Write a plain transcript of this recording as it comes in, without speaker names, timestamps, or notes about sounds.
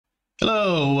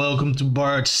Hello, welcome to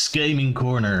Bart's Gaming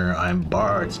Corner. I'm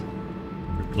Bart.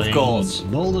 We're playing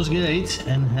Baldur's Gate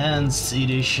Enhanced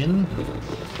Edition.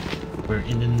 We're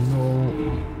in the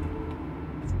Gnoll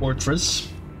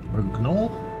Fortress, or Gnoll.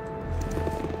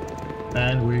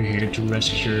 And we're here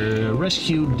to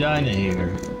rescue Dinah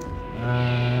here.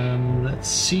 Let's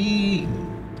see.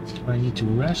 Do I need to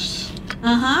rest?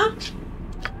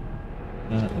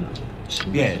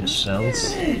 Yes.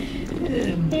 Cells.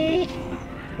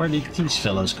 Where did these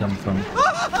fellows come from?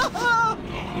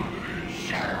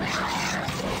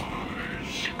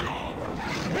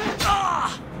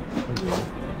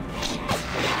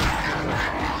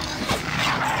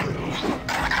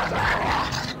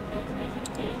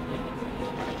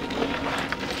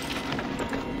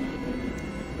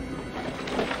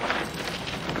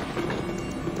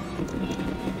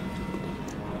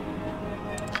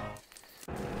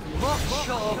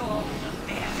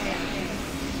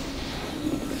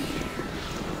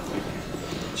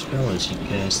 Spell is he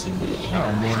casting?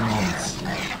 Oh, more months.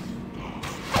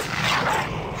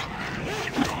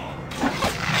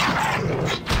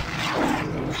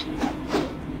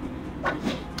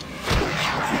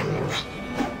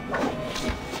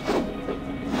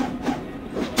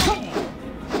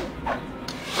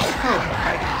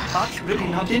 Bart's really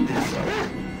not in this.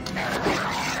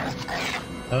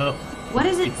 Oh. What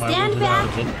is it? Stand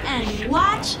back and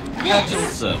watch At your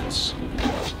this. service.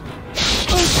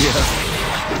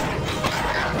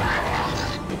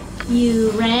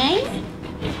 You rang?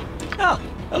 Oh,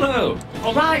 hello.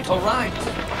 All right, all right.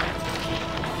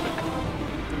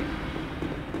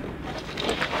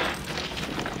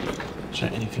 Is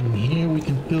there anything here we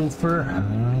can pilfer?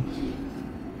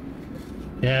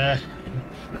 Yeah,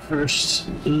 first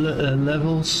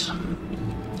levels.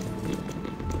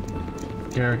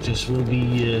 Characters will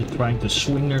be trying to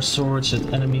swing their swords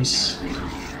at enemies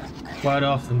quite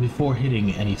often before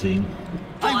hitting anything.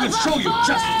 I will show you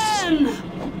justice.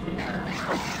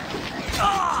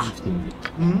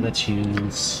 Let's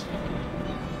use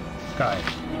Kai.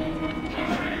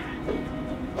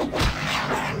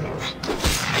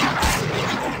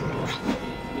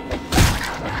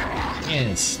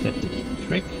 Yes, that did the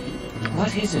trick.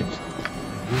 What is it?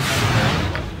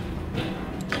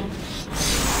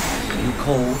 You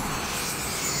call?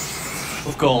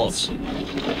 Of course.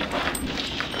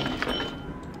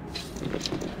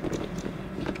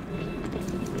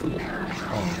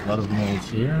 Oh, a lot of molds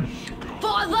here.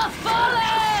 For the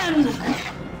fallen!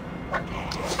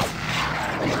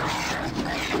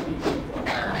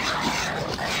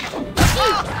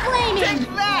 Flaming!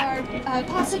 Or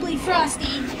possibly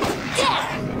frosty.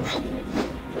 Death!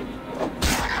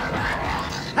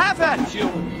 Have at you!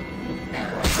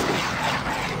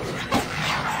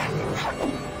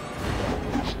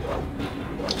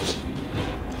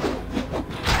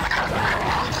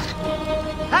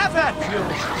 Have at you!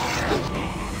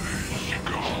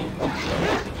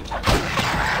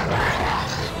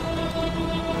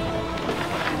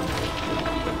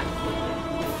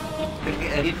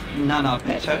 If none are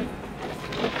better.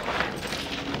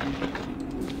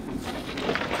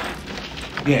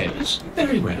 Yes,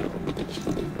 very well.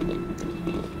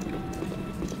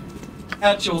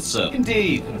 At your service.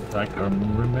 Indeed. If I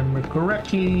can remember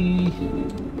correctly.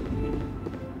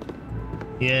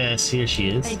 Yes, here she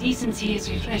is. My decency is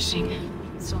refreshing.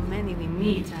 So many we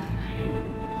meet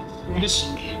are It's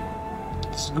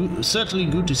certainly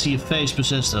good to see a face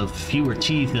possessed of fewer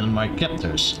teeth than my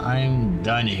captors. I'm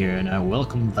Dinah here, and I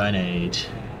welcome thine aid.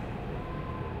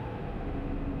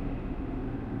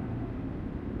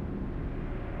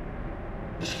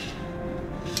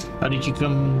 How did you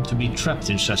come to be trapped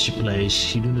in such a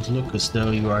place? You do not look as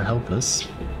though you are helpless.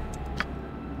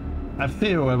 I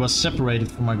fear I was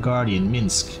separated from my guardian,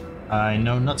 Minsk. I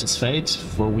know not its fate,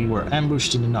 for we were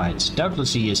ambushed in the night.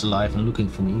 Doubtless he is alive and looking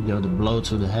for me, though the blow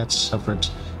to the head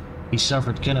he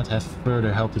suffered cannot have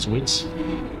further helped his wits.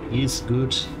 He is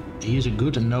a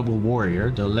good and noble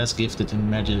warrior, though less gifted in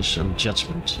matters of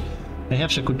judgment.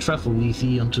 Perhaps I could travel with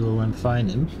thee until I find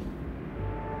him.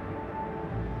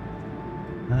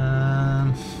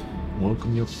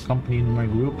 Welcome your company in my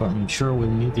group. I'm sure we'll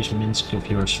meet this Minsk of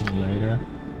yours sooner or later.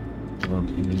 Well,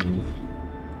 can we move?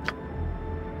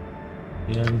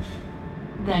 Yeah.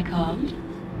 that called?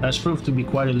 Has proved to be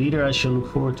quite a leader. I shall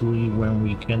look forward to when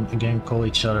we can again call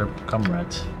each other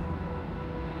comrade.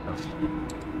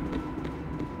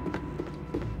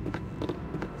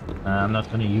 I'm not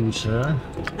gonna use her.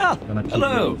 Ah, I'm gonna keep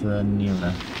hello. it with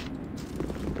Nira.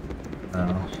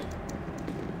 Oh.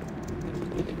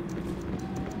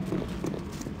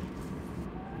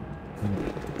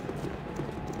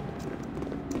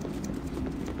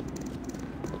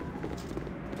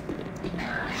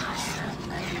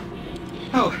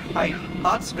 Oh, my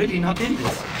heart's really not in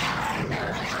this.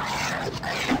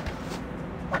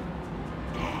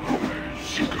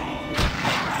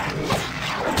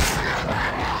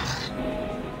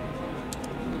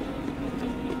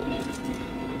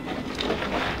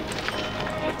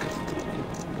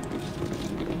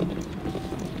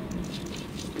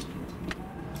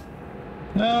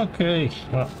 Okay,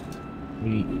 well,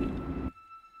 we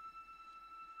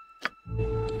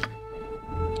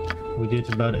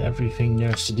did about everything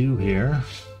there's to do here.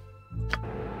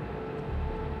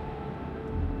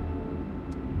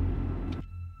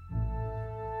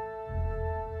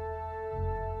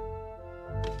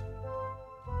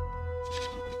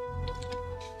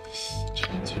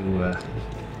 Trying to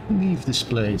leave this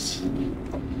place.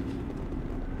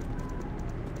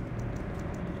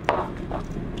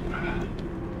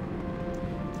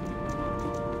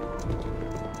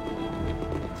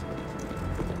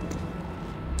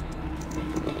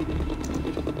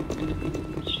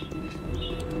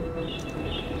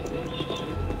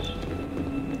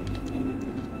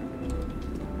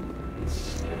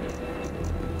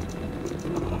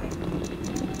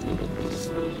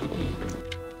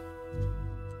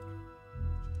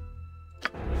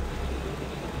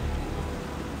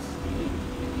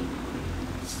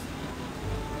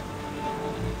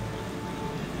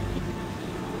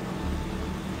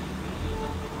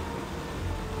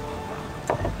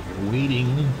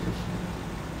 Waiting.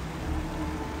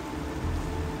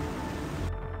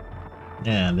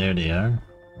 Yeah, there they are.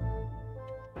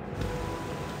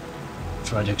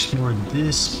 Try to explore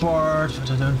this part,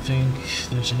 but I don't think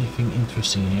there's anything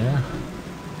interesting here.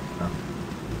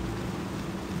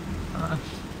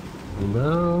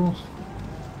 Hello?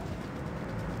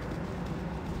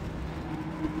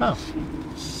 Oh.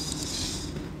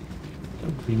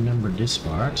 Don't remember this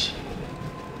part.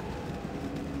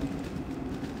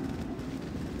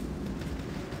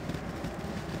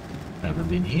 Never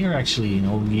been here actually in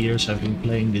all the years I've been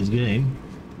playing this game.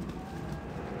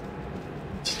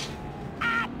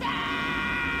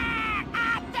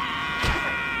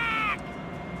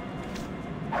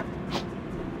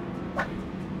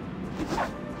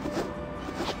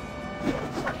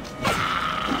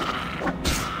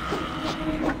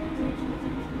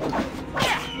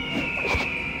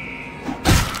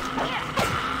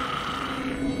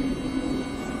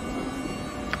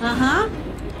 Uh-huh.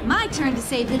 My turn to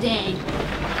save the day.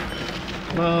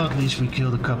 Well, at least we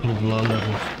killed a couple of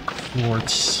low-level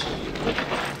forts.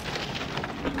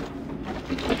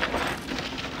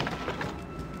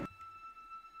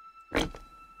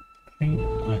 Okay,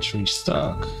 let's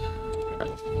restock.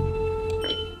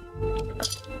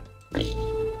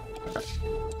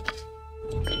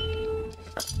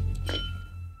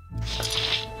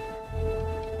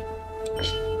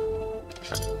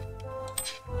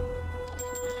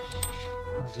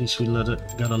 At least we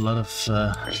got a lot of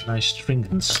nice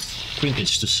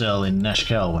trinkets to sell in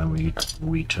Nashkel when we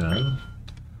return.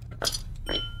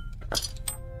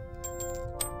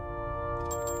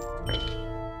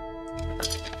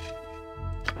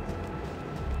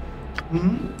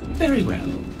 Very well.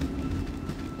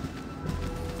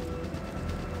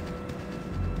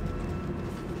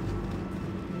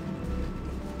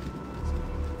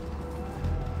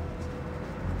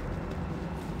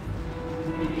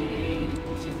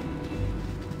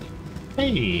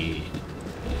 Hey!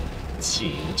 Let's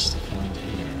see, what's to find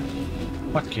here?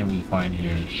 What can we find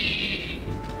here?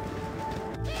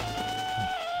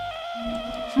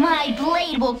 My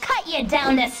blade will cut you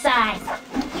down to size.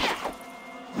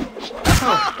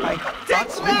 Oh, my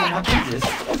heart's really not in this.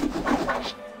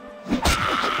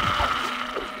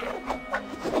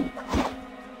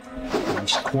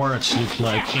 These quartz look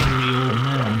like angry old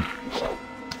men.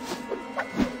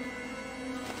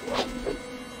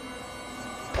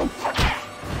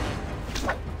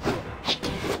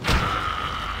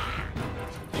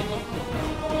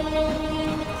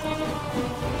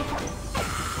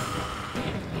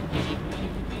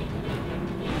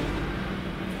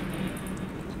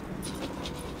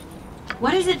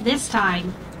 What is it this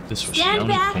time? This was the Stand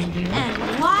only back thing here.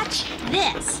 and watch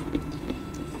this.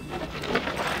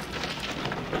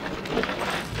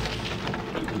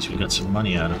 At least we got some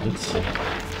money out of it.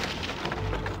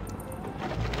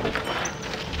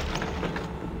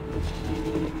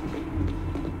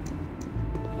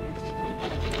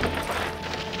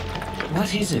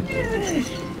 What is it?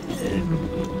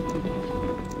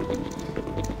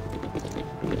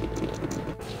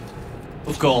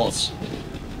 Of course.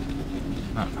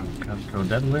 Can't go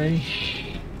that way.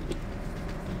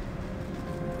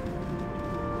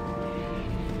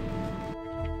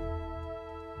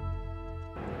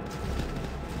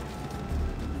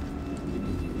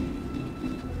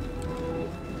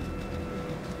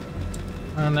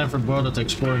 I never bothered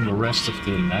exploring the rest of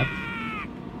the map.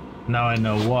 Now I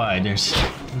know why. There's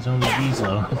only these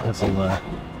low level.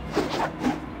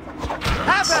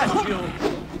 Have at you!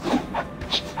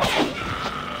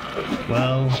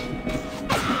 Well,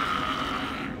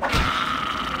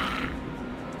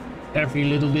 every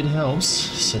little bit helps,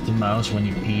 said the mouse when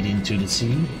you peed into the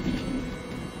sea.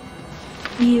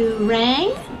 You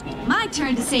rang? My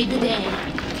turn to save the day.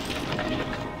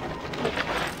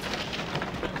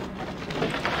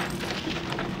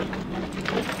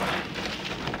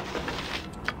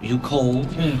 You cold?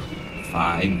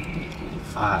 Fine.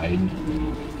 Fine.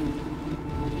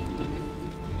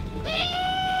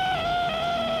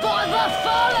 For the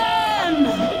fallen!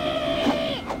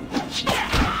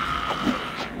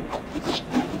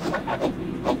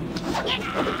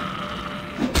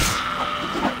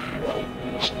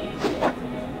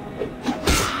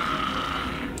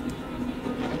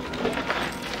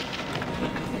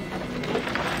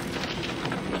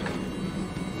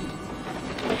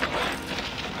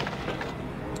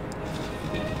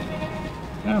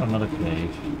 Oh, another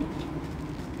cave.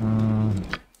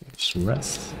 Let's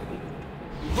rest.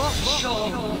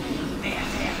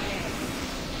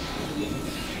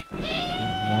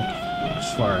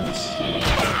 Farts.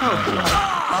 Oh,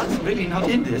 I'm really not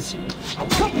in this.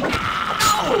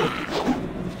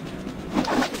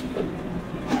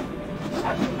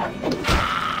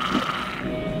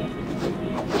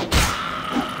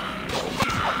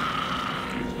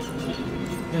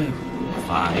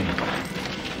 Fine.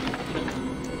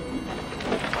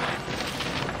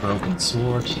 Broken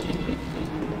sword.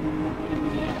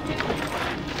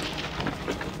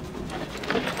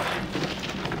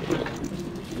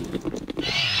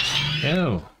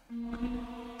 Oh.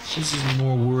 This is a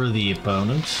more worthy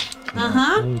opponent.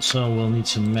 Also, we'll need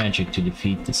some magic to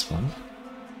defeat this one.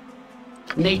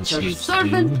 Nature's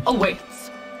servant awaits.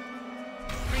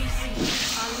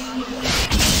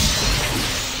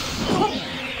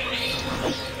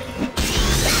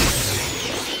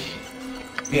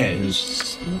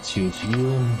 Yes, let's use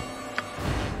you.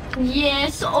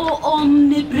 Yes, oh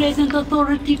omnipresent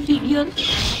authority figure.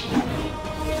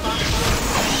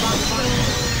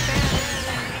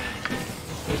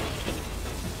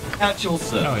 At your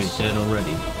service. Oh, he's dead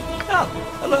already. Oh,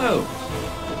 hello.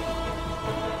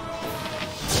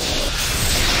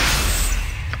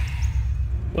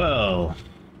 Well,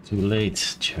 too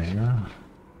late, Chair.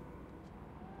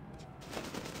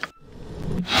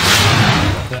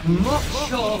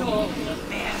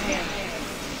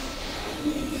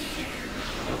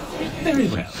 Very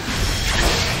well.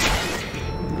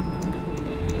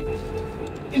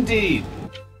 Indeed.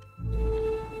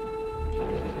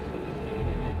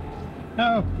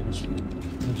 Oh, there's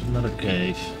another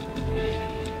cave.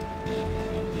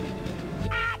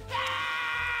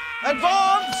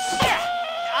 Advance!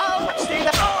 Out! Stay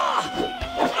there!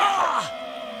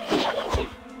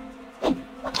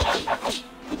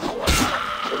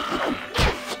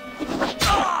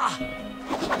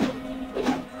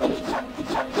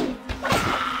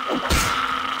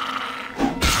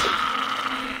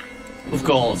 Of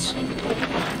course.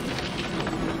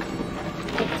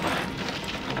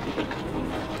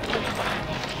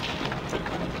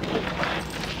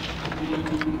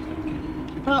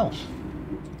 Well.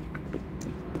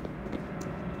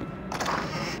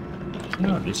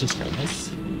 No, this is nice.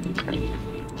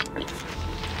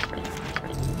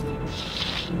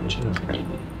 Sure.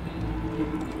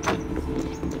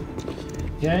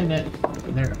 Yeah,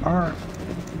 there are...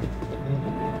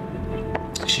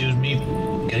 Excuse me,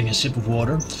 getting a sip of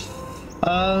water.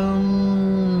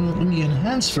 In the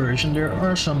enhanced version, there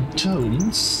are some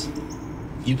tones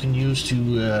you can use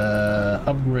to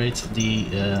upgrade the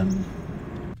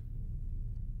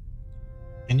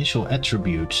initial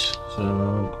attributes.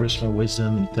 So, charisma,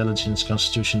 wisdom, intelligence,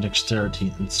 constitution,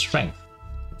 dexterity, and strength.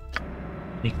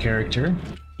 Any character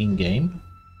in game.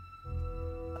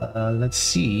 Let's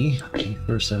see. I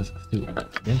first have to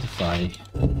identify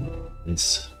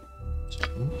this.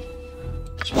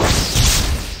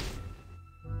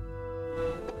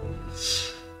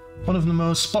 One of the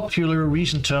most popular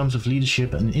recent terms of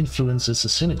leadership and influence is the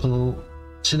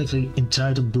cynically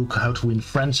entitled book How to Win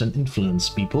Friends and Influence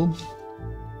People.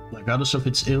 Like others of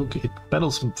its ilk, it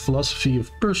peddles a philosophy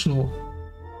of personal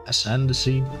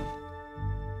ascendancy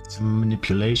and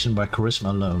manipulation by charisma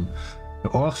alone. The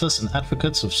authors and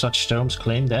advocates of such terms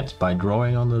claim that, by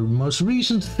drawing on the most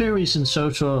recent theories in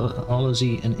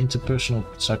sociology and interpersonal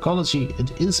psychology,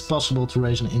 it is possible to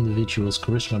raise an individual's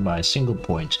charisma by a single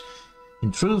point.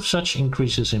 In truth, such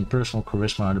increases in personal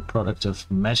charisma are the product of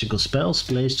magical spells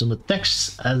placed on the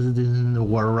text as it is in the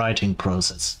writing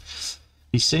process.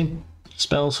 These same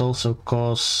Spells also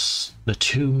cause the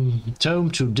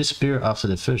tome to disappear after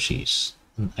the first use.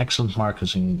 An excellent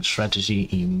marketing strategy,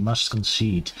 you must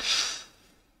concede.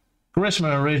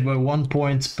 Charisma raised by 1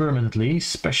 point permanently.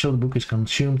 Special, the book is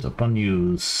consumed upon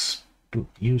use.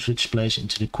 Usage plays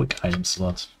into the quick item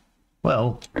slot.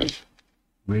 Well,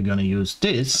 we're gonna use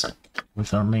this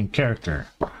with our main character.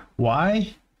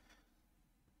 Why?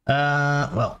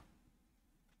 Well,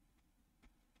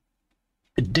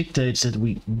 it dictates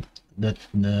that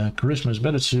the charisma is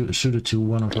better suited to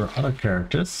one of our other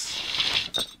characters.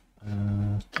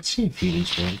 Let's see if he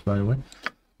is works, by the way.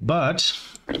 But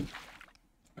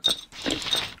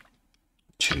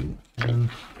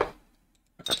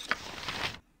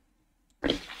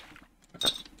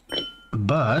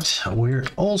but we're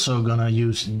also gonna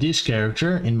use this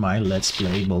character in my Let's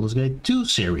Play Baldur's Gate 2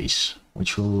 series,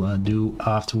 which we'll do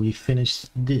after we finish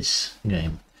this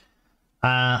game.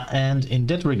 And in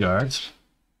that regard,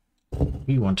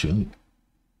 we want to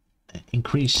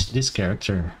increase this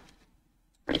character.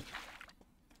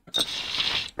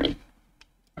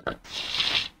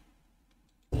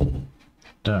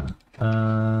 Done.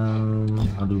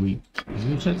 How do we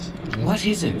use it? What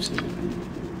is it?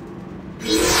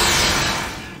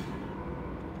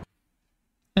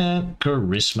 And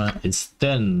charisma is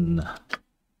 10.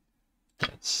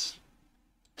 That's...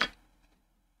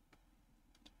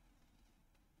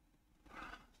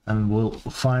 And we'll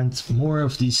find more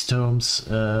of these tomes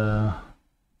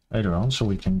later on, so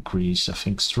we can increase, I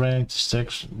think, strength,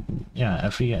 stacks, yeah,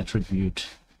 every attribute.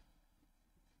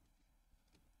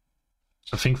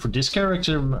 I think for this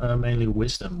character, mainly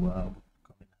wisdom. Wow,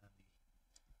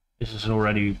 this is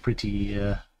already pretty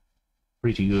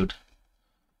good.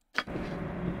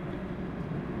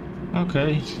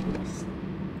 Okay.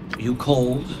 You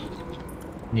called?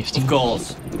 Nifty. Of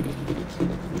course.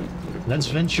 Let's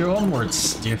venture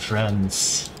onwards, dear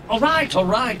friends. All right, all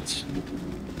right.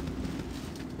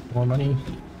 More money.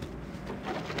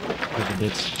 Look a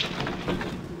bit.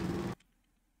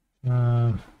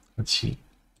 Let's see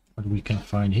what we can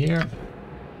find here.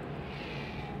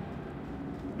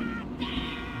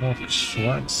 More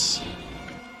swords.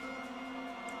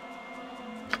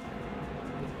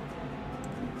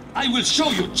 I will show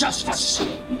you justice.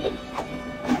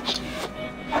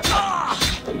 Ah!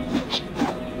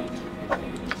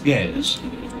 Yes.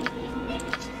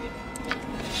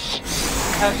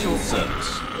 At your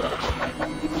service.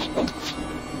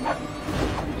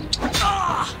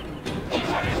 Ah!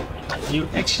 Are you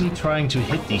actually trying to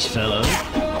hit these fellows?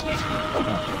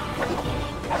 Oh.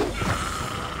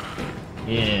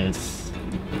 Yes.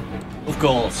 Of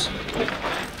course.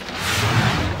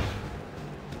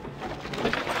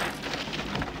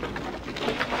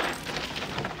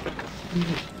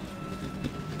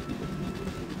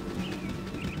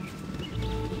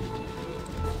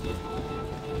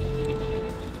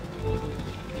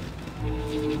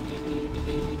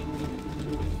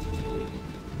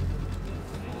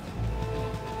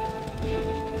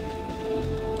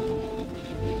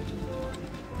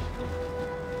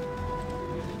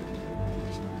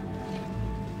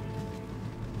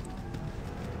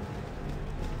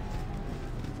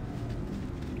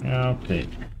 Okay.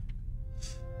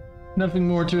 Nothing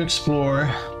more to explore.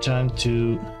 Time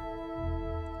to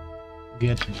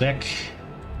get back.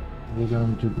 We're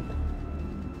going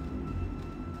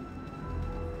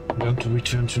to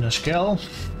return to Naskel.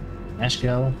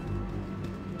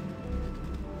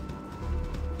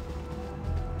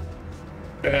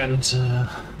 And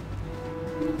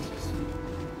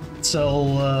sell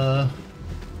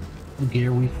the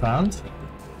gear we found.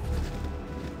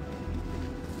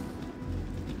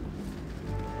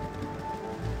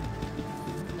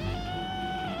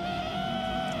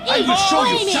 I will show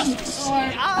you justice.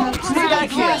 Stay back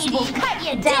here. We'll cut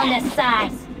you down to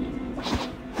size.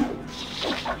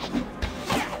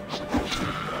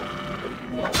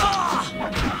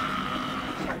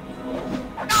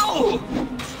 No!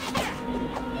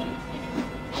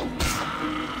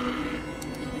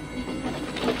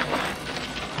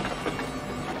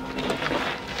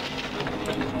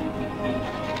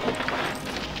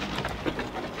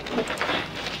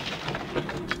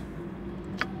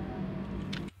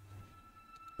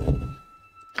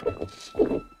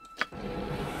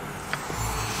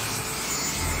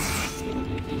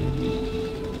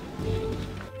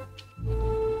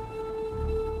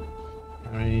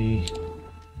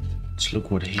 Let's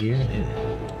look what here.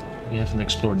 We haven't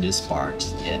explored this part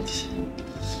yet.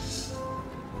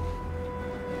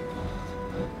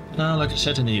 Now, like I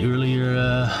said in the earlier,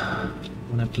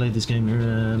 when I played this game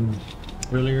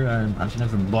earlier, I've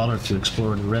never bothered to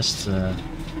explore the rest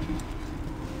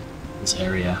this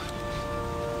area.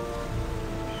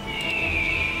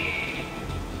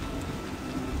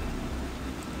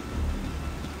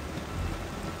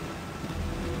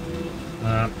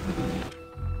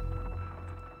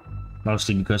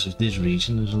 Mostly because of this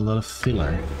region, there's a lot of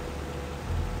filler.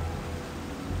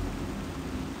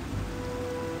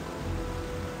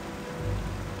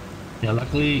 Yeah,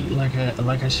 luckily, like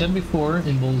I said before,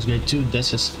 in Baldur's Gate 2,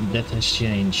 that has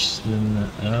changed. Then,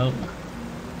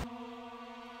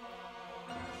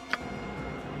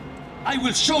 I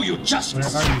will show you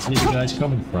justice. where are these guys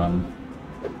coming from?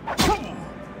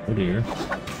 Oh dear.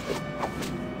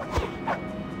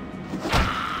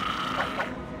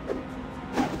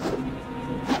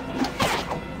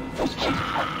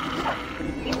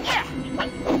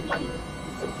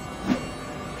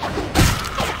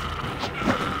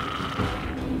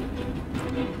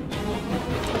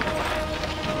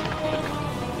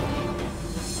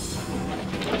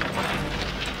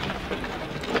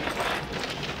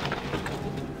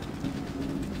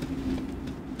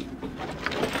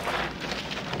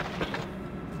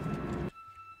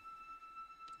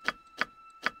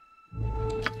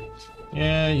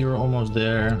 Yeah, you're almost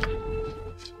there.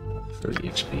 30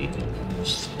 XP,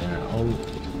 almost there. Oh,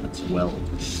 that's well.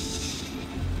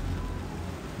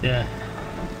 Yeah.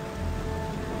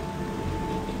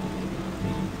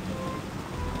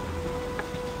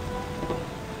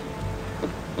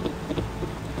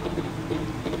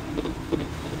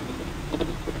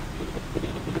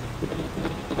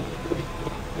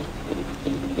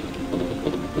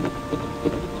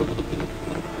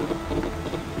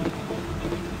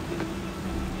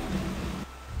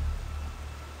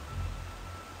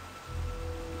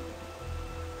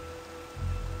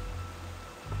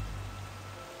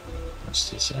 What's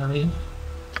this area?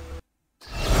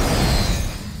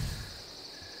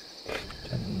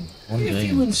 One If day.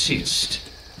 you insist.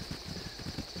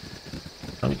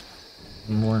 Oh,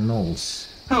 more gnolls.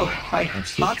 Oh, my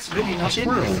heart's really not in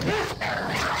Squirrel. this.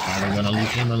 Are we gonna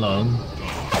leave him alone?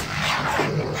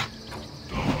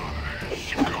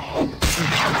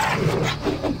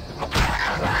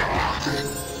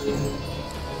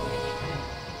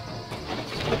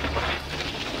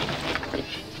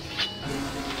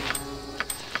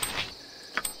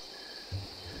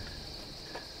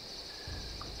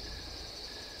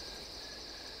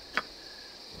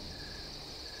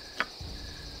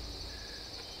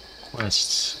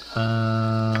 Quests. What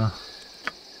are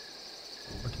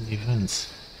the events?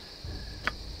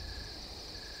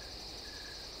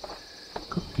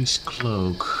 Cookie's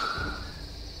cloak.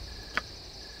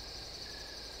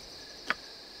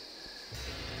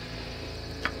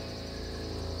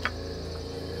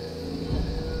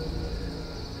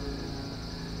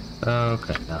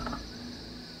 Okay, no.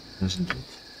 Isn't it?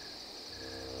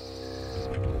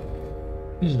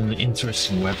 This is an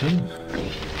interesting weapon.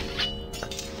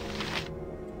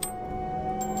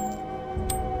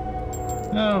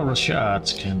 Oh,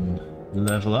 Rashad can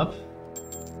level up.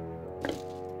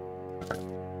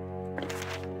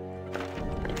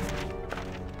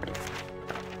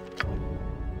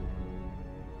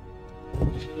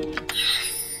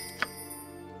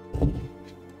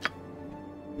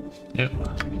 Yep.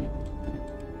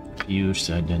 Used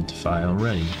to identify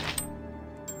already.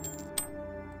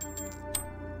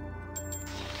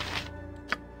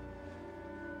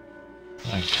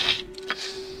 Right.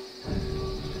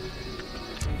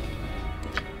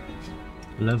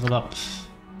 Level up.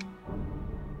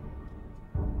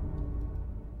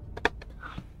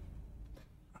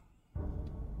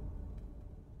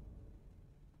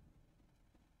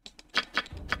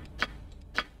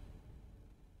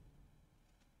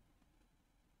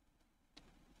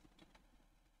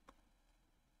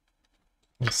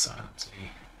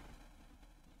 Silently.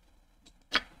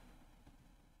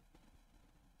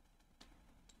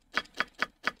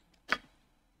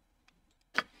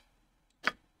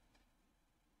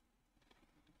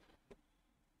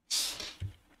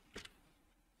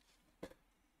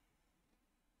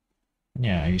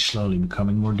 Yeah, he's slowly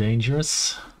becoming more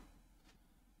dangerous,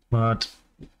 but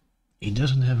he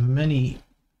doesn't have many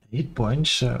hit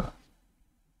points, so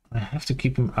I have to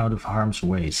keep him out of harm's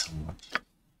way somewhat.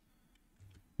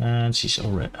 And she's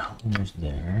already almost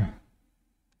there.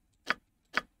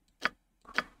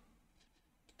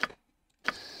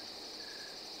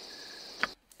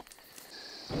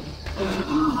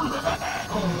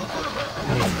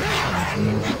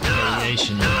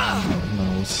 Variation in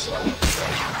Gnolls.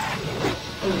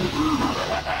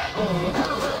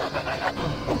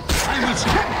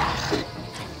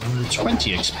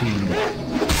 120 XP.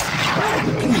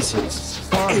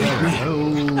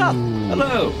 Oh.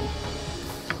 Hello.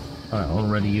 I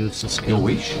already used the skill. Your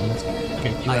wish?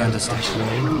 I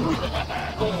understand.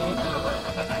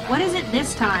 What is it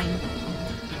this time?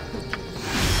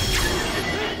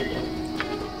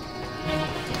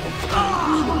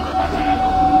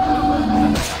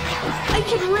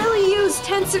 could really use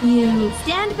tensor. You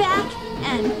stand back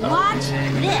and watch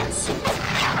this.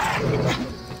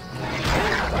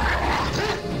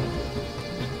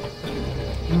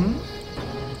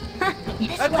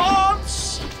 This way.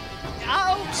 Advance!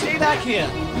 Out! Stay back here.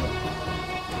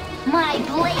 My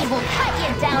blade will cut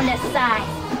you down to size.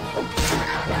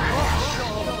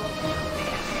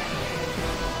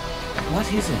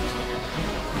 What is it?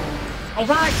 All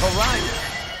right, all right.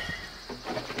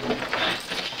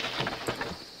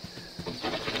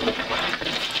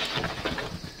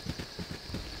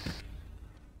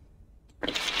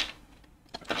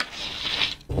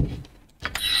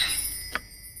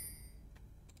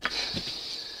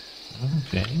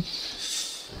 Okay.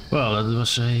 Well, that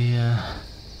was a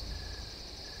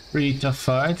pretty tough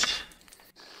fight.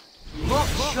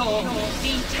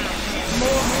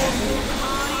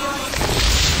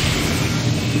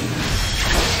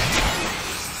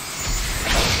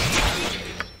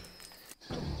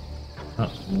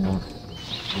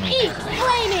 Eat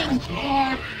flaming!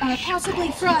 Or possibly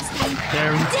frosty.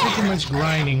 They're pretty much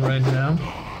grinding right now.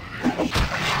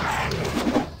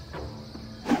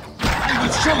 I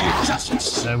will show you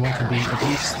justice. I want to be at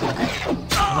least one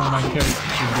of my characters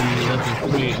should be level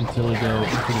 3 until we go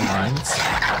into the mines.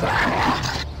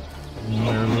 And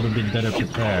we're a little bit better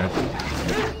prepared.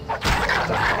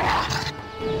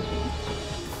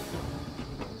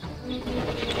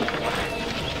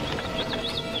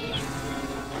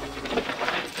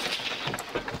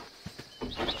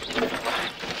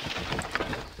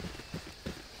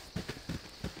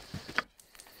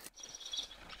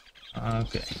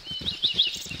 Okay.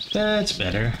 That's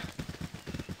better.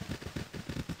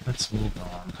 Let's move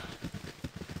on.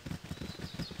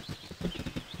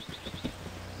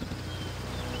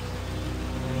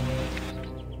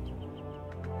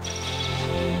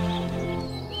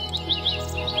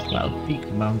 Cloud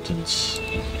Peak Mountains.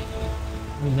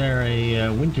 Is there a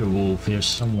winter wolf here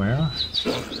somewhere?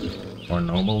 Or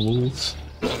normal wolves?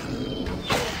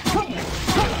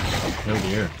 Oh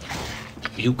dear.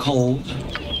 You cold?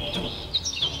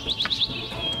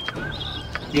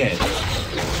 Yes.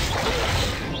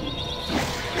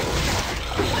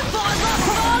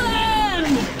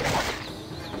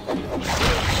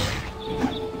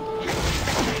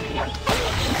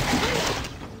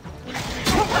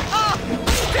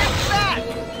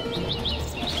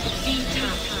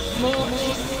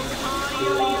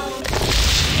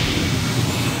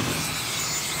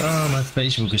 Oh, my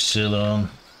Facebook is still on.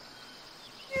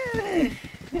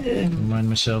 Remind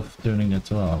myself of turning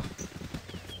it off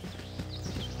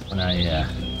when I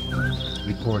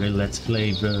record a Let's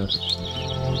Play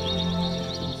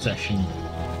session.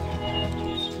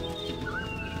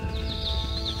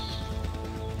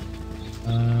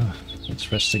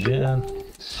 Let's rest again.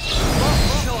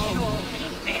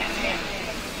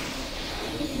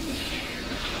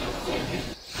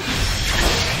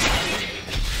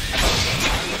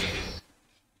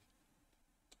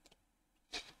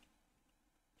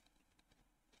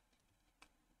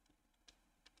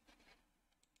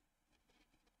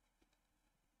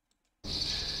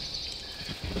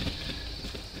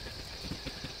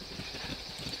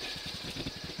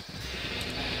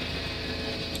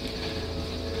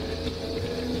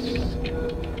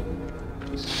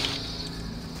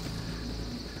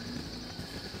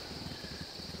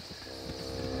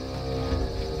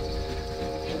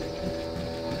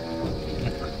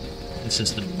 This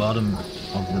is the bottom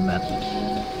of the map.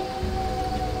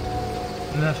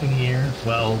 Nothing here.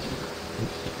 Well,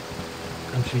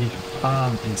 country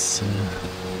farm is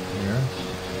here.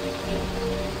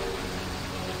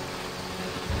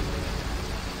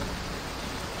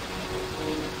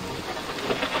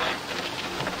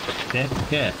 Dead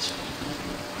cat.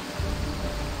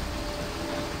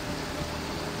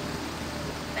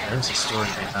 There's a story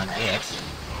behind it.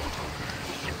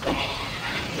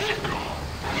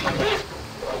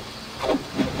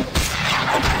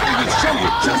 I will show you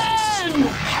justice.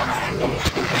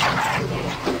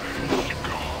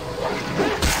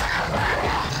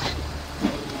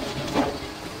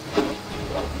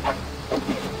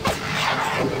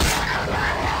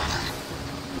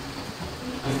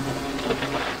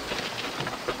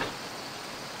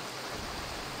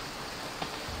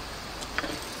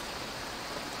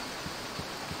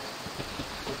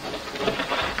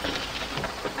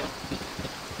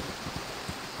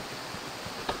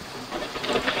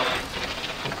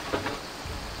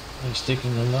 He's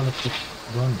taking a lot of the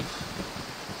grunt.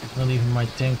 He's not even my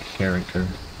tank character.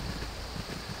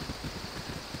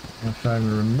 If I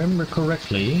remember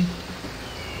correctly.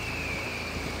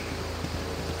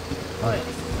 Right.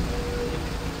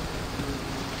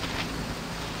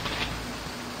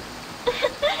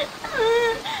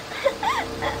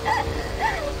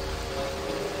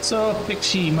 So,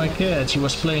 Pixie, my cat, she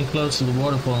was playing close to the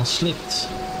waterfall and slipped.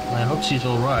 I hope she's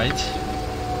alright.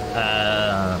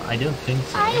 I don't think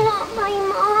so. I want my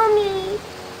mommy.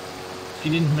 She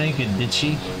didn't make it, did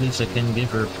she? At least I can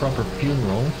give her a proper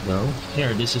funeral, though.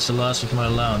 Here, this is the last of my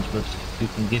allowance, but you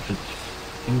can give it.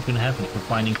 You can have it for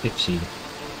finding Pixie.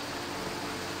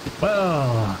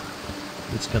 Well,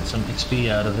 let's get some XP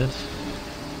out of it.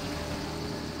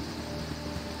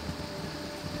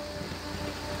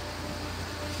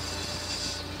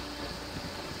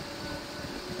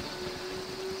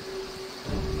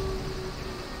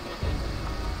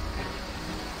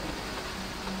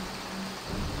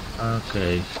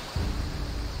 Okay.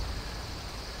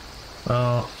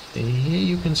 Well, here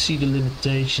you can see the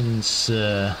limitations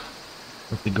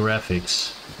of the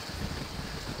graphics.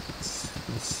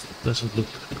 This doesn't look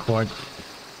quite...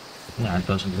 Yeah, it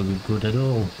doesn't look good at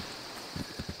all.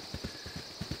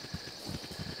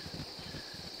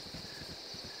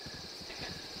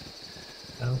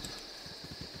 No.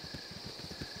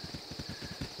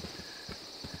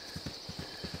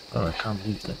 Oh, I can't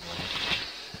believe that.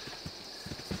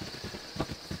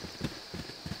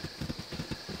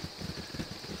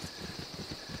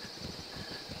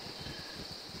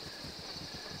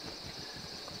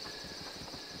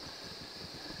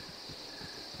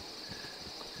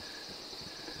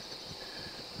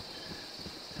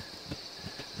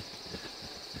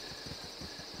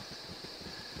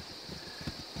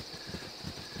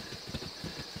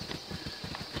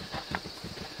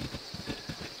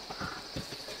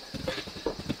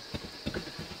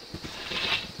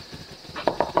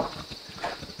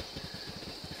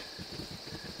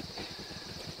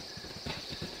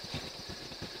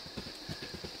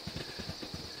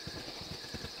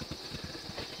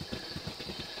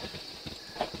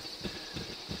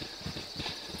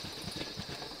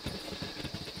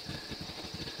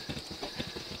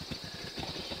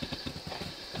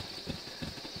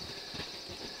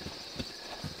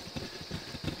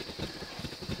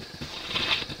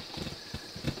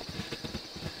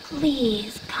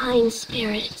 Please, kind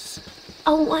spirits.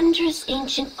 A wondrous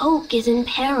ancient oak is in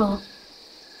peril.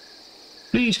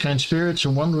 Please, kind spirits,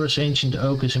 a wondrous ancient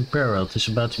oak is in peril. It is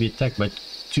about to be attacked by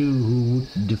two who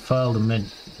would defile the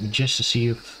majesty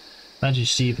of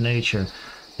nature.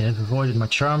 They have avoided my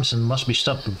charms and must be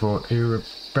stopped before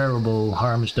irreparable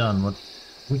harm is done. What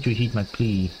would you heed my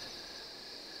plea?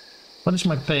 What is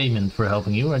my payment for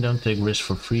helping you? I don't take risks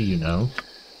for free, you know.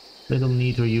 Little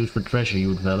need or use for treasure you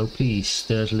would value. Please,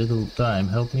 there's little time.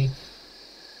 Help me.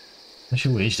 As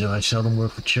you wish, though I seldom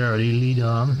work for charity. Lead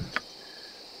on.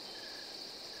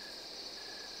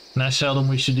 And I seldom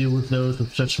wish to deal with those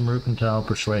with such mercantile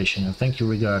persuasion. I thank you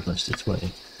regardless. This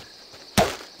way.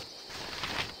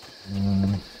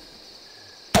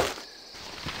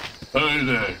 Hey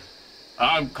there.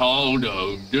 I'm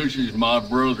Caldo. This is my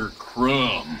brother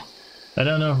Crumb. I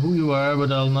don't know who you are,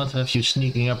 but I'll not have you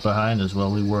sneaking up behind us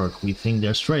while we work. We think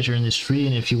there's treasure in this tree,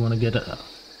 and if you want to get up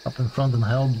in front and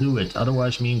help, do it.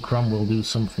 Otherwise, me and Crumb will do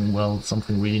something, well,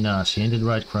 something really nasty. Ain't it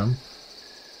right, Crumb?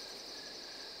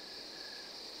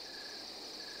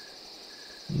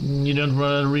 You don't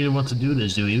really want to do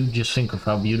this, do you? Just think of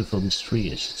how beautiful this tree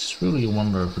is. It's truly a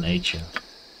wonder of nature.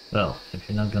 Well, if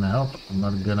you're not gonna help, I'm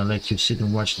not gonna let you sit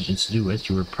and watch us do it.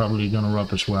 You were probably gonna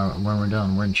rob us when we're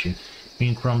done, weren't you? Me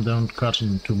and Crumb don't cut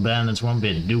into bandits one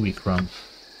bit, do we, Crumb?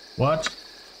 What?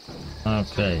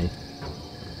 Okay.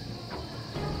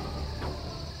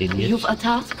 Idiot. You've a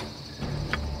task?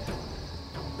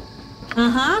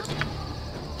 Uh-huh.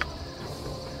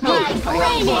 My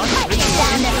blade will cut you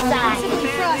down to size.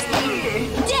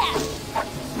 Death!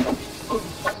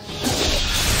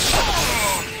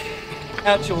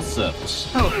 At your service.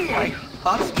 Oh, my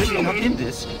heart's really not in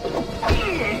this.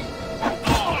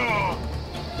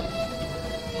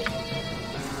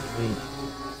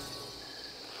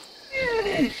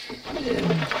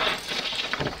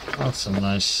 That's some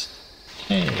nice...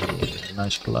 Hey,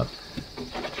 nice club.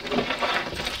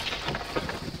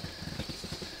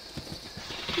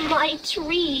 My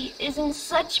tree is in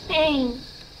such pain.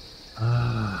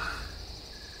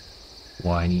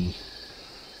 Whiny.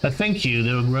 Thank you,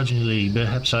 though grudgingly.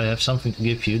 Perhaps I have something to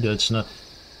give you, though it's not...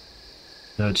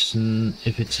 it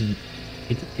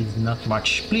is not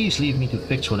much. Please leave me to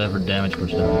fix whatever damage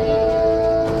was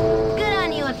done. Good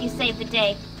on you if you saved the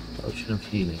day. Potion of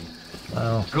healing.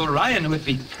 Well... Gorion would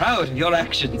be proud of your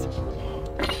actions.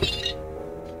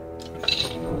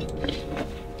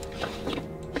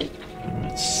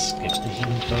 Let's give the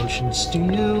healing potions to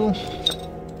you.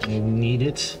 You need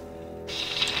it.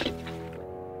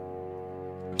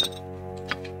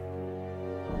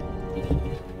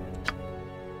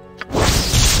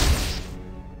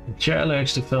 Charlie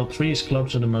actually felt trees,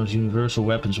 clubs are the most universal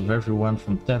weapons of everyone,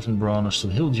 from tavern brawlers to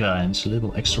hill giants. A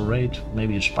little extra raid,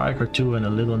 maybe a spike or two, and a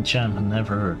little enchantment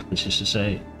never hurt, which is to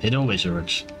say, it always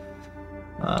hurts.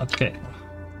 Okay,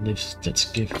 let's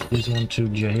give this one to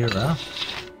Jaheira.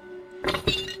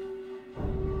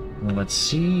 Let's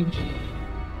see.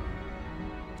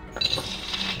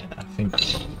 I think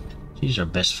she's our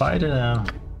best fighter now.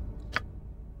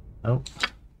 Oh.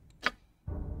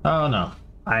 Oh no,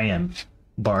 I am.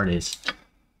 Bard is.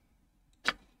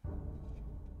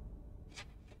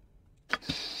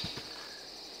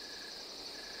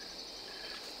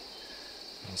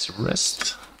 Let's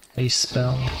rest. A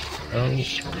spell. Oh.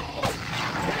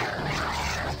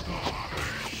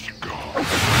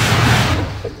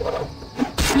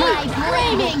 My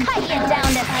flaming cut you down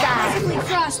to size. Possibly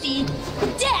frosty.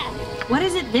 Death! What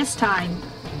is it this time?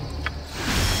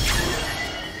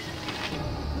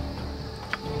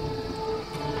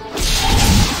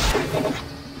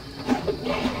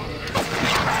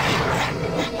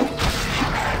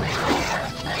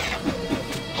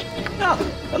 Ah,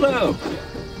 hello.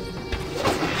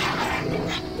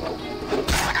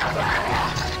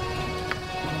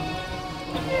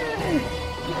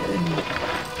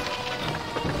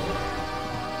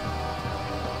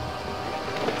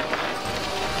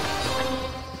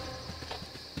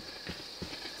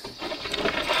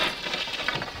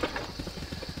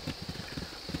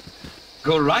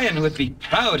 Gorion would be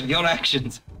proud of your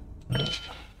actions.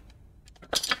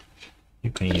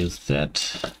 You can use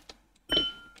that.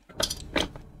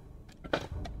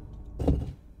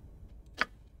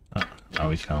 Oh, no,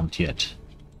 we can't yet.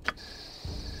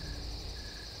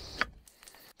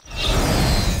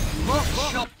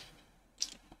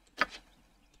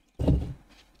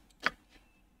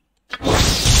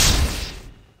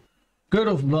 God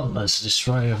of Bluntness,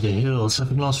 Destroyer of the Hills.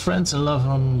 Having lost friends and loved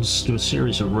ones to a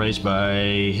series of raids by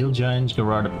hill giants,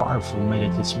 Gerard the Powerful made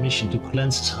it his mission to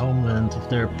cleanse his homeland of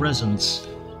their presence.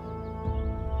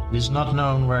 It is not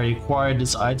known where he acquired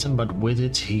this item, but with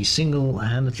it he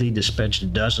single-handedly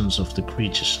dispatched dozens of the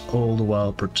creatures, all the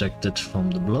while protected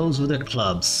from the blows of their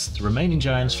clubs. The remaining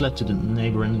giants fled to the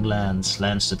neighboring lands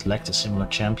that lacked a similar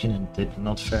champion and did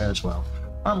not fare as well.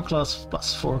 Arm class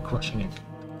 +4 crushing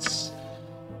influence.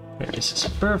 Okay, this is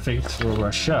perfect for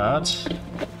our shot.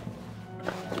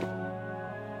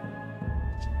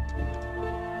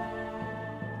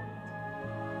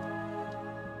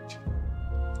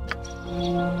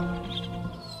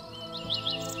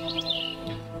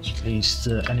 These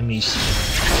enemies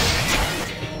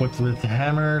equipped with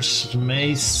hammers,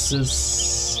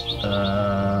 maces,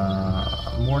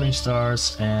 morning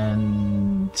stars,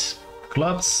 and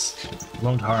clubs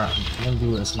won't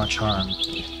do as much harm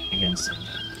against them.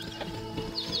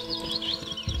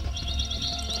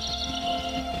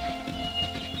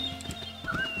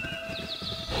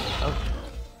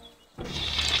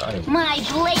 My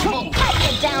blade will cut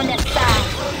you down to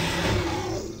size.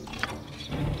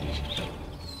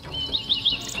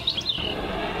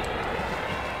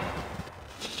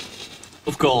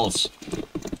 Of course.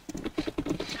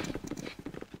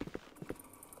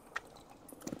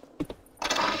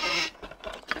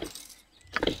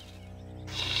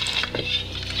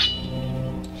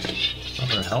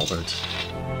 Another halberd.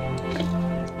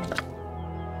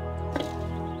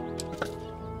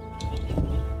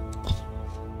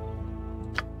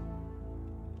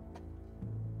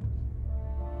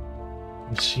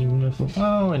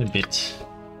 Oh, in a bit.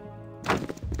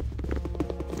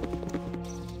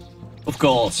 Of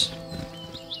course.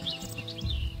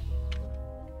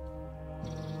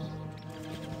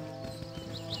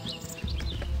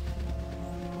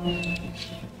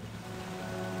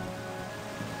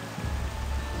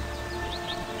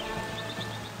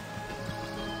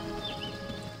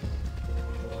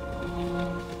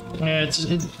 Yeah,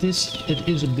 it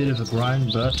is a bit of a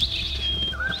grind, but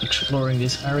exploring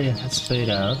this area has paid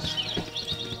out.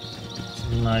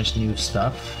 Some nice new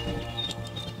stuff.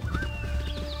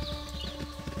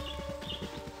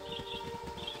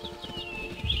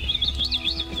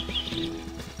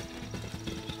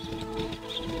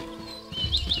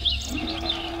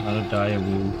 Another dire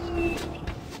wheel.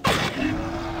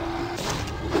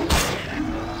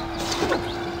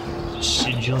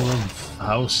 Sigil of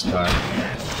House Star.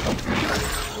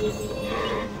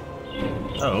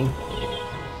 Oh.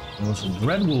 It was a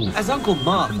red wolf. As Uncle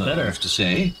Martha used to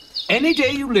say, any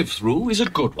day you live through is a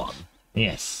good one.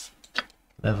 Yes.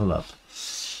 Level up.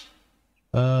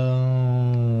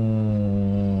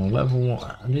 Level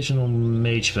 1. Additional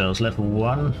mage spells. Level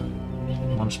 1.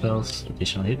 1 spells.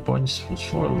 Additional hit points. Plus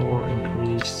 4 lore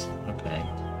increased. Okay.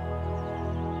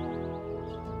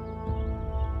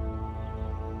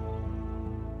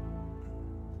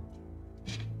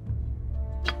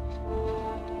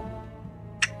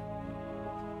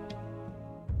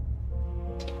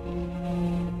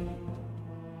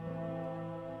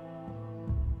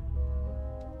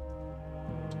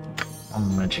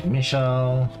 Magic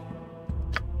missile.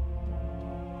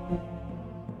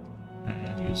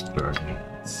 And use burning.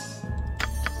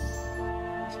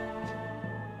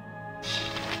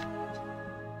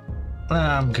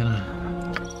 I'm gonna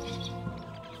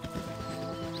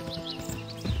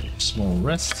small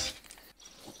rest.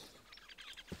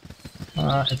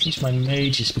 At least my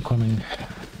mage is becoming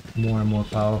more and more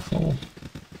powerful.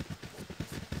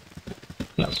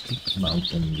 Yeah,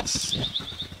 mountains. Yeah.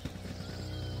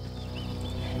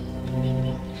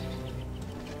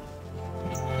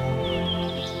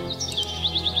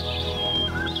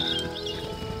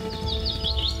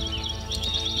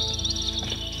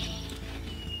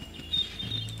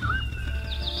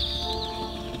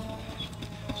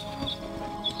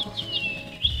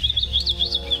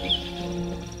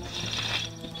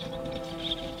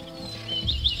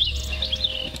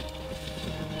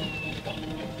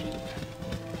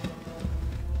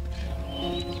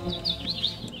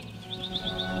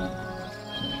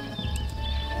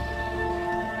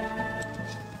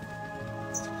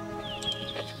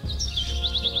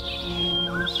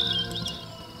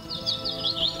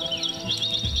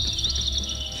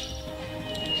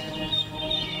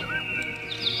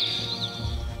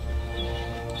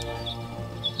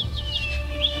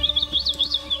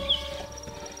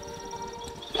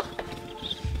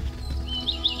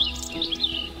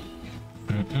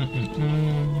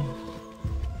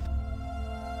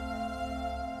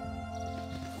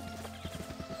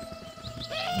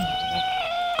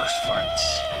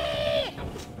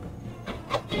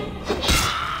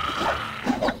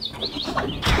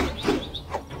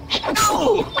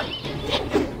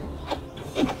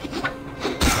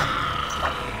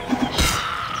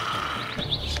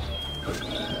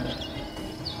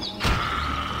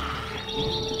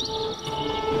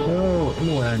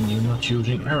 And you're not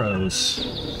using arrows.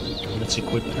 Let's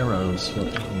equip arrows for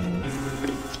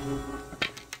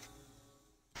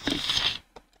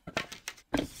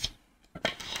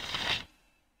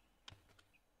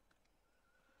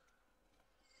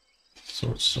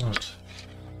sword.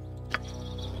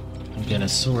 And get a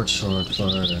sword for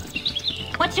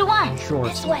What you want?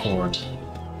 short sword,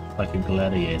 like a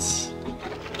gladiator.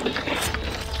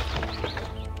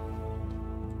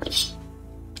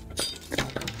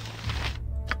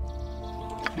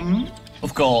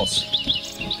 Of course.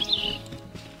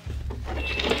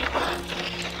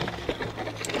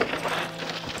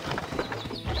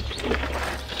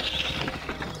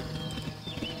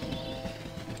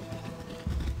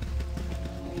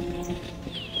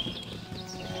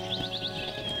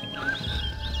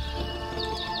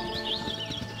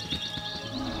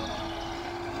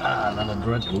 Another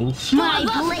dread wolf. My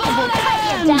blade will cut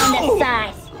you down to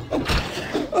size.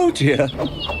 Oh dear.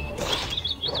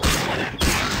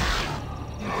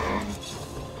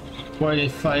 Quite a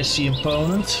feisty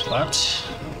opponent, but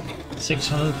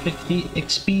 650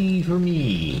 XP for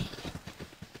me.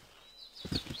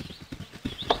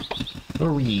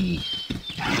 Hurry!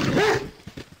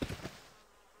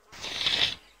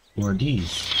 Who are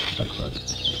these?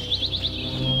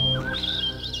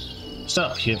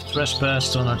 Stop! You have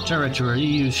trespassed on our territory.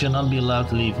 You shall not be allowed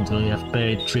to leave until you have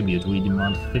paid tribute. We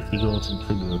demand 50 gold in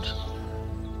tribute.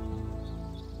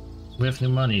 We have no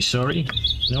money, sorry.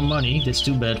 No money? That's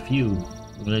too bad for you.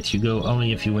 We'll let you go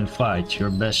only if you win fight. Your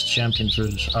best champion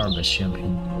versus our best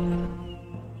champion.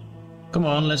 Come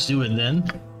on, let's do it then.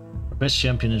 Our best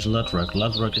champion is Ludrock.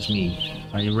 Ludrock is me.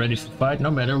 Are you ready for fight?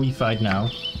 No matter, we fight now.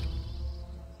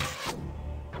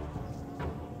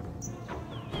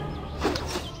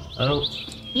 Oh.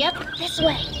 Yep, this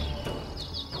way.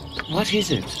 What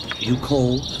is it? You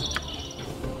called?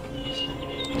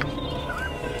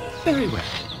 Very well.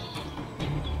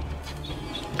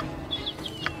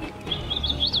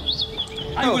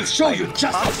 I will show you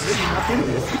justice.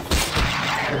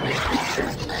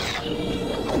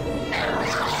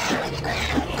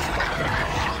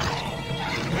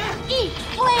 Eat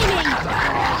flaming!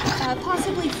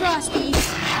 Possibly frosty.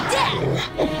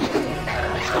 Death!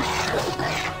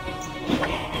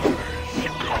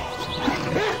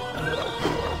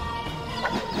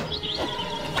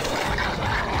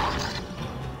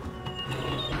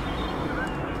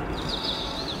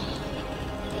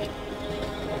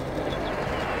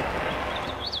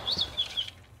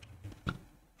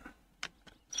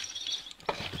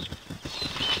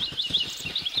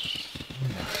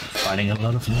 Fighting a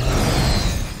lot of them.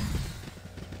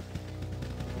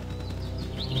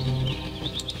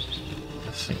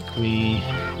 I think we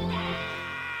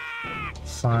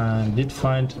did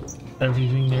find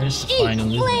everything there is to find on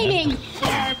this flaming!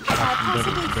 map.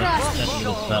 Possibly frosty. That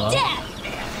little fella. Death!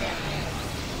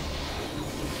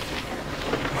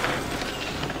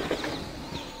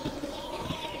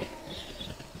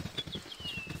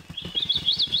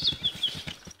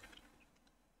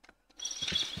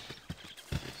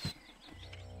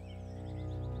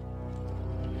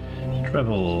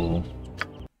 travel.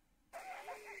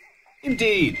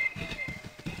 Indeed.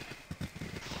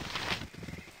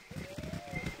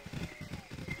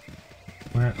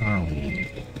 Where are we?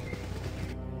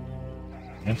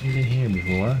 Haven't been here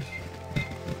before.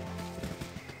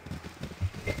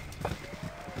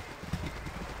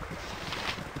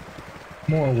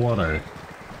 More water.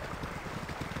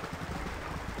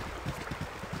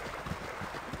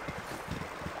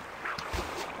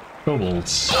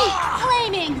 Kobolds.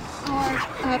 Flaming! Or,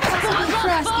 possibly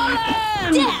frosty.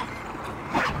 Death!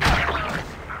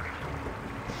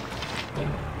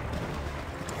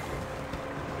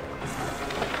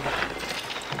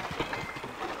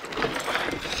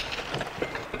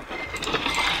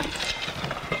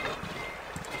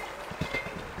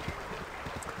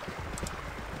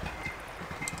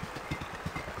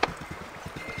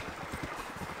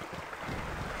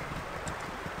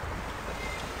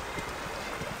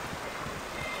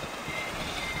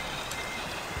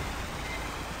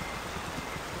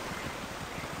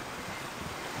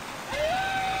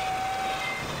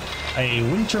 A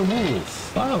winter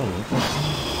wolf. Oh.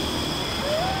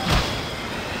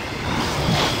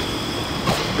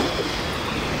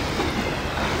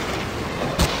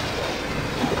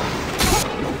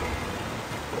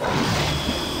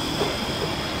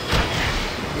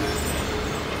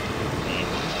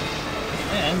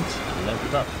 And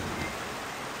leveled up.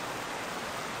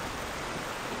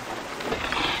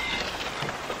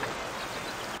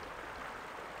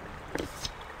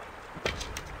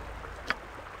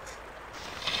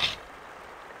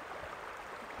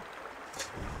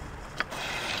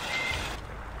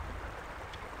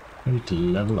 Ready to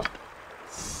level up.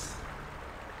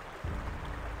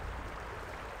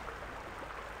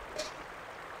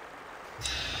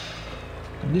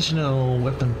 Additional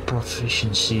weapon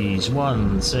proficiencies.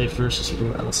 1. Save versus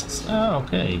paralysis. Oh,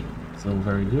 okay. So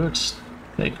very good.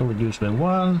 Take reduced by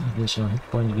 1. Additional hit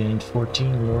point gained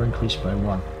 14. Lore increased by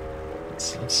 1.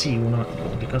 Let's see.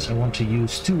 Because I want to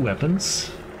use 2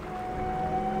 weapons.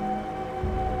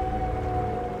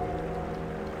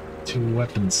 2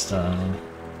 weapon style.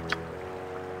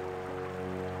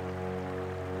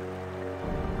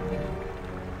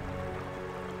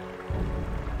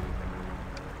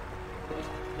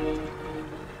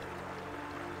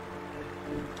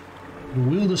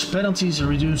 Wielder's penalties are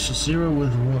reduced to 0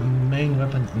 with one main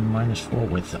weapon and -4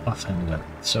 with the offhand weapon.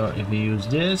 So if we use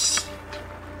this,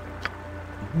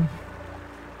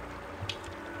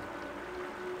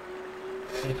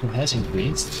 it has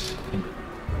increased.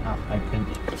 Now I can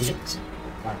equip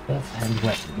my offhand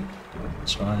weapon.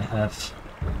 So I have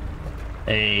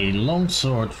a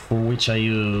longsword for which I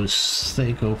use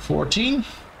Theco 14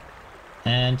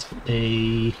 and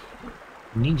a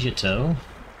ninja toe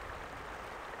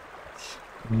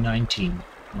 19.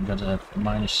 I'm gonna have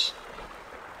minus.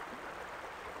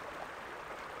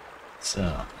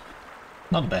 So,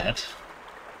 not bad.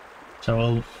 So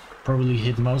I'll probably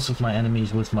hit most of my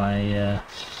enemies with my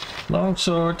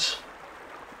longsword.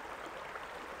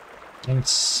 And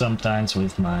sometimes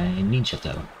with my ninja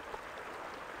toe.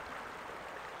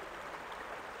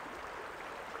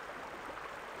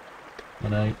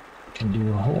 But I can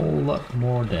do a whole lot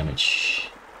more damage.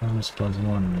 Bonus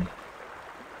 +1.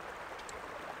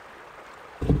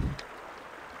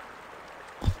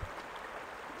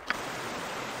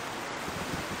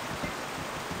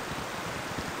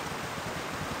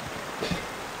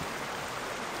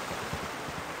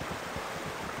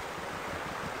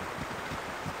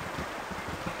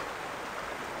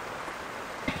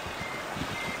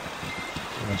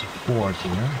 There's a fort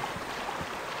here.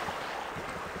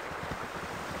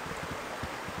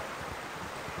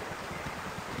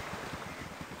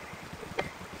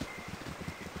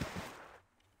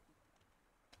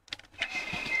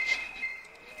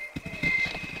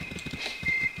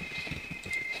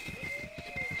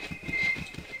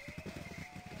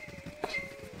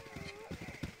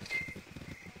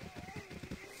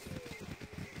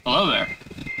 Hello there.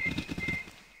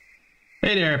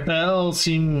 Hey there, pal.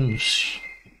 Seems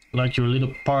like your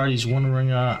little party's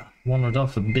wandered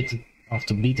off a bit off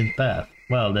the beaten path.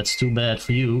 Well, that's too bad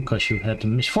for you, cause you had the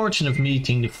misfortune of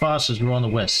meeting the fastest draw on the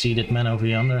west. See that man over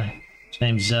yonder? His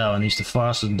name's Zal, and he's the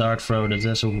fastest dart thrower that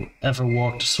has ever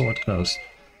walked the Sword Coast.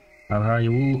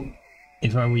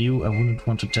 If I were you, I wouldn't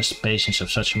want to test the patience of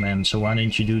such a man. So why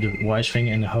didn't you do the wise thing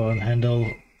and hand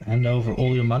over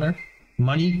all your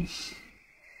money?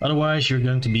 Otherwise, you're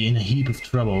going to be in a heap of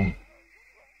trouble.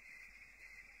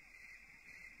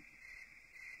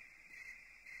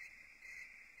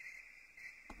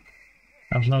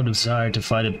 I have no desire to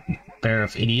fight a pair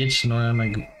of idiots, nor am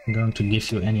I going to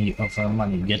give you any of our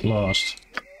money. Get lost.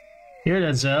 Hear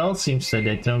that, Zell? Seems that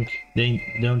they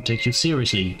don't take you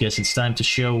seriously. Guess it's time to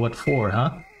show what for, huh?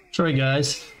 Sorry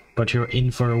guys, but you're in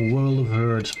for a world of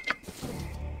hurt.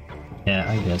 Yeah,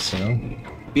 I guess so.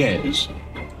 Yes?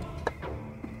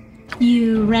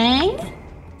 You rang?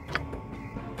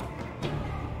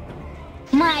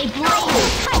 My blade will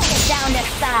cut you down to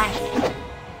size.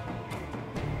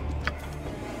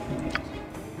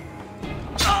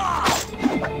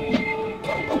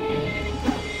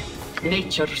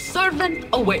 Nature's servant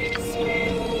awaits.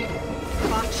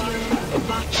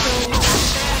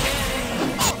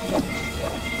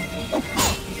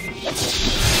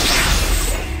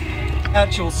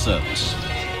 At your service.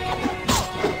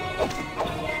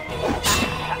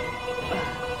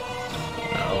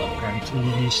 Well,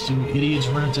 apparently these two idiots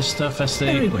weren't as tough as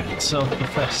they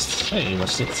self-professed. Hey,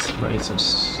 what's it?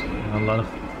 Raiders. A lot of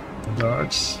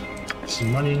guards.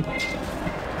 Some money.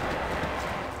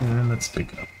 And let's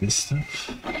pick up this stuff.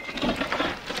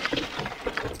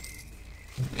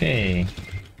 Okay.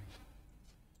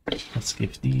 Let's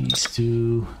give these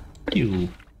to you.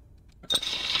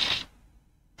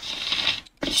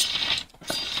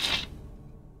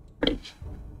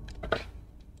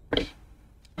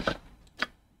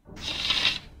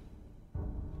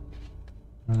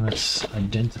 Let's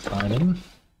identify them.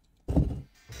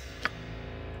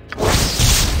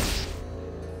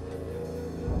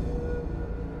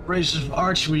 Races of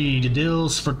Archery, the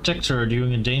Dale's protector.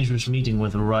 During a dangerous meeting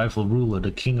with a rival ruler,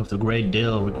 the king of the Great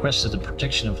Dale requested the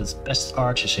protection of his best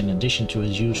archers in addition to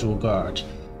his usual guard.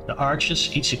 The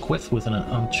archers, each equipped with an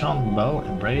enchant bow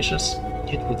and braces,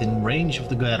 hid within range of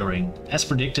the gathering. As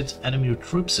predicted, enemy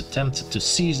troops attempted to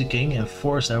seize the king and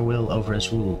force their will over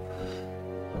his rule.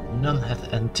 None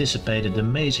had anticipated the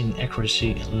amazing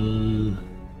accuracy and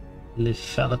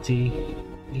lethality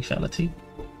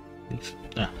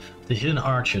the hidden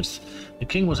archers. The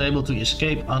king was able to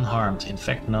escape unharmed. In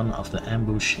fact, none of the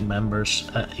ambush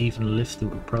members even lived to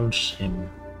approach him.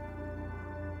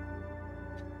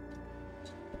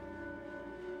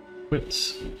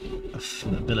 Equipped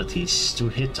abilities to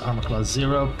hit armor class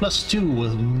 0 +2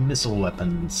 with missile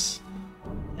weapons.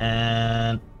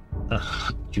 And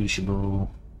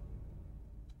usable.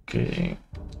 Okay.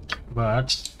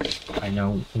 But I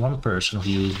know one person who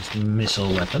uses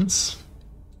missile weapons.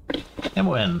 And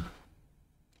when?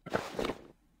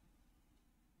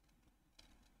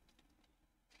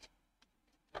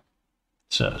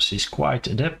 So she's quite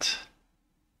adept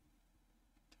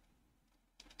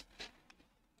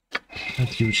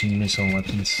at using missile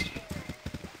weapons.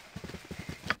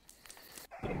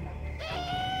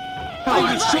 I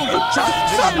will show you just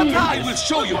I will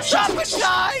show you just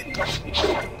shine!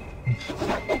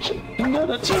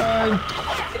 Another time!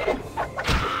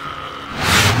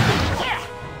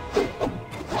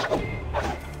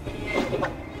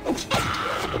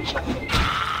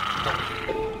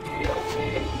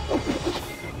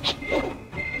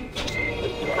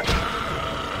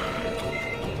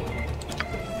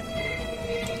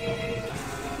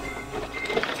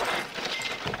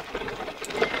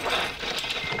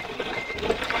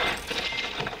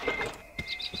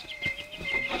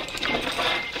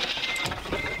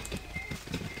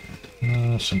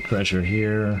 Some treasure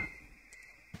here.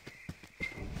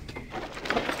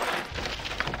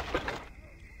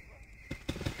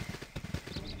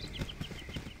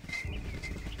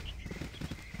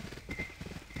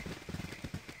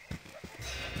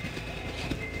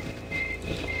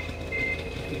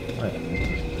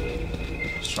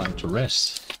 Just trying to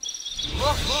rest.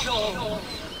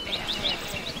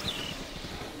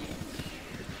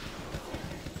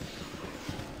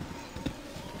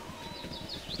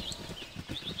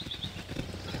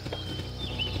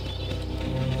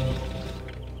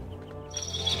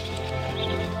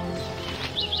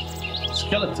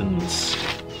 Skeletons.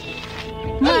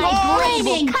 My blade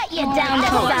will cut you down to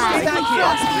size.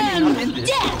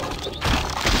 Death.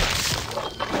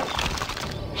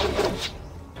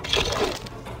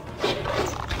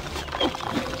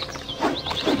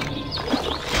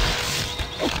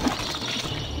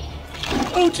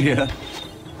 Oh dear.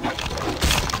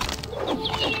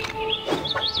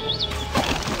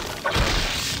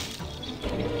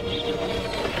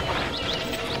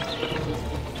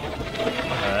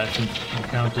 I haven't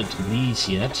encountered these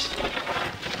yet.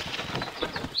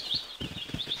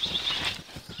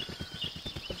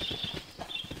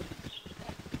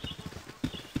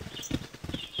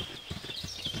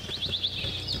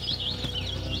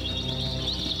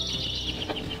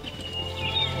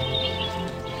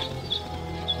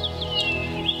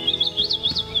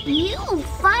 You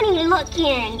funny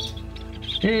looking.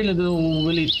 Hey little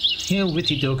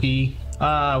witty doggy.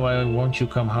 Ah, why won't you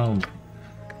come home?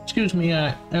 Excuse me,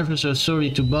 I'm ever so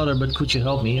sorry to bother, but could you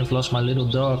help me? I've lost my little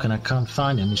dog and I can't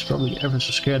find him. He's probably ever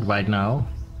so scared right now.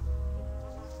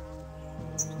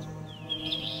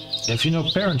 Have you no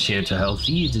parents here to help?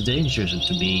 It's dangerous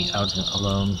to be out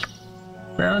alone.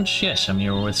 Parents? Yes, I'm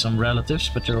here with some relatives,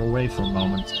 but they're away for a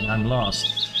moment and I'm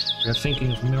lost. We're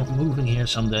thinking of moving here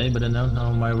someday, but I don't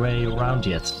know my way around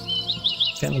yet.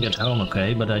 Can get home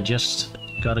okay, but I just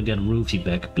gotta get Roofy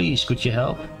back. Please, could you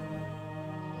help?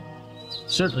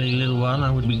 Certainly, little one, I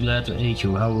would be glad to aid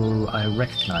you. How will I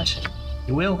recognize him?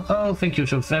 You will? Oh, thank you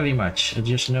so very much. I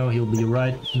just know he'll be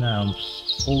right now.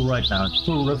 All right now.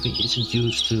 Poor Ruffy isn't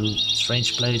used to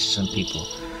strange places and people.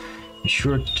 Be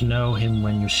sure to know him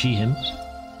when you see him,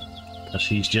 because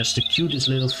he's just the cutest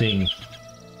little thing.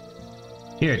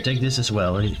 Here, take this as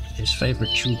well. His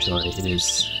favorite chew toy it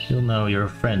is. He'll know you're a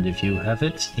friend if you have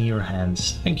it in your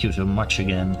hands. Thank you so much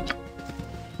again.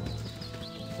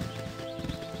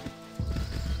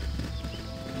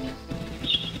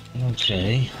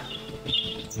 Okay,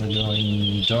 we're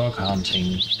going dog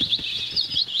hunting.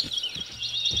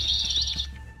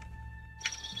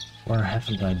 Where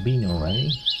haven't I been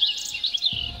already?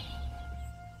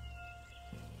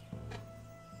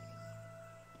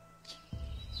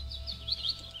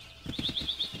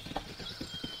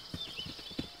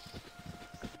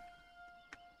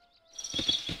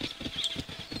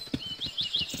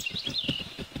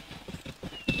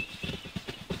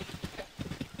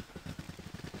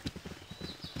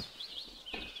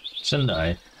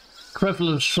 Sendai.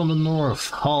 Travelers from the north,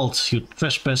 halt. You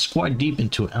trespass quite deep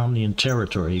into alien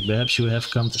territory. Perhaps you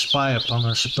have come to spy upon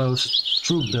a supposed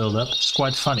troop build-up. It's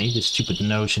quite funny, the stupid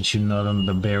notions you northern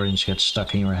barbarians get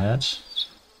stuck in your heads.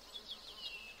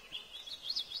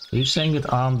 Are you saying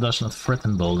that arm does not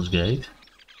threaten Baldur's Gate?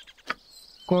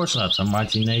 Of course not. A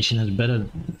mighty nation has better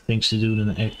things to do than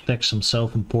attack some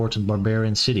self-important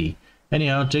barbarian city.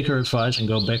 Anyhow, take your advice and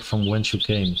go back from whence you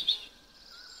came.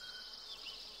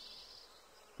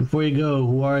 Before you go,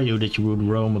 who are you that you would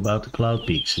roam about the Cloud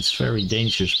Peaks? It's a very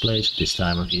dangerous place at this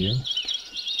time of year.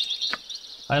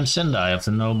 I am Sendai of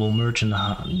the noble merchant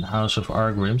house of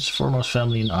Argrim's, foremost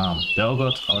family in Am.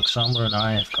 Delgot, Alexander and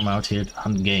I have come out here to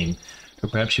hunt game. So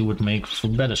perhaps you would make for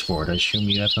better sport. I assume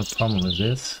you have no problem with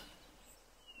it.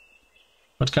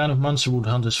 What kind of monster would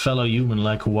hunt his fellow human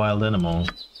like a wild animal?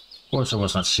 Of course I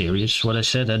was not serious. What I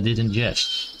said I did in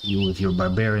jest. You with your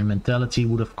barbarian mentality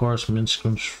would of course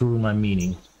misconstrue my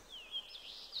meaning.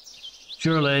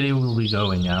 Sure, lady, we'll be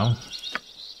going now.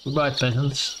 Goodbye,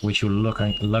 peasants. Wish you luck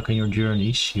on your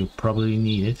journeys. You probably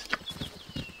need it.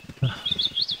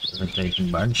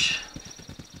 Irritating bunch.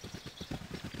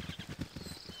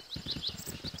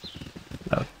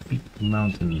 Cloud Peak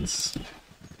Mountains.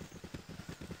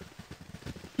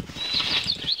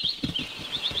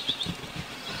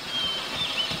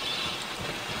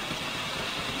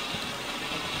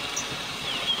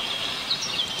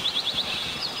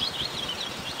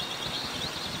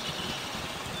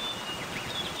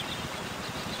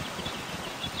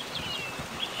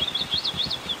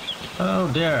 Oh,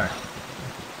 there.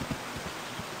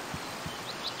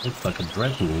 Looks like a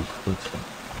dread wolf, but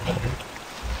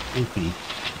spooky.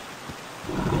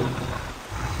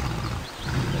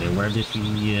 Okay, where did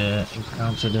we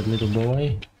encounter that little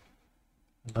boy?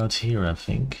 About here, I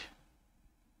think.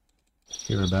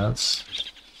 Hereabouts.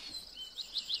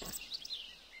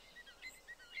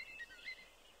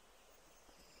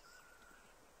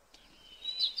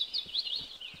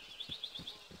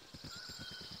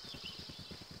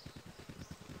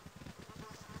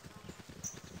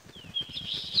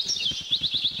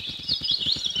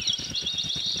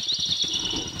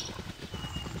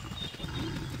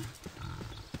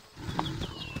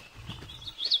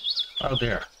 Oh,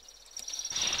 there.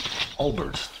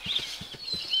 Albert.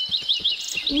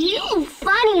 You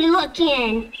funny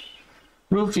looking.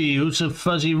 Roofy, who's a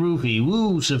fuzzy Roofy?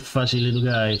 Woo's a fuzzy little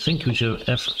guy. Thank you so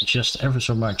just ever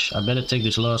so much. I better take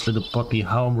this last little puppy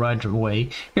home right away.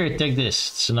 Here, take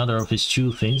this. It's another of his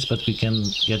chew things, but we can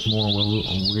get more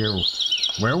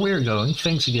where we're going.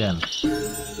 Thanks again.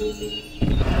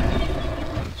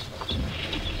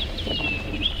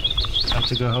 Time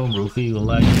to go home, Roofy. You'll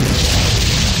like it.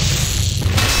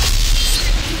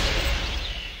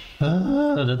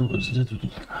 That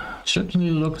certainly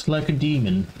looked like a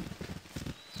demon.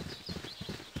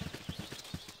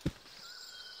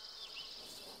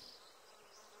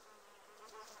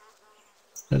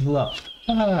 Level up.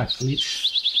 Ah,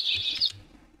 please.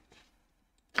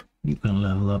 You can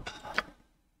level up.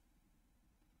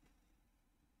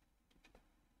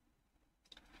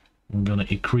 I'm gonna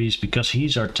increase because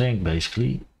he's our tank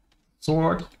basically.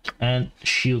 Sword and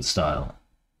shield style.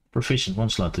 Proficient 1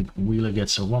 slot. The wheeler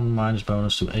gets a 1-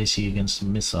 bonus to AC against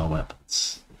missile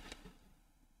weapons.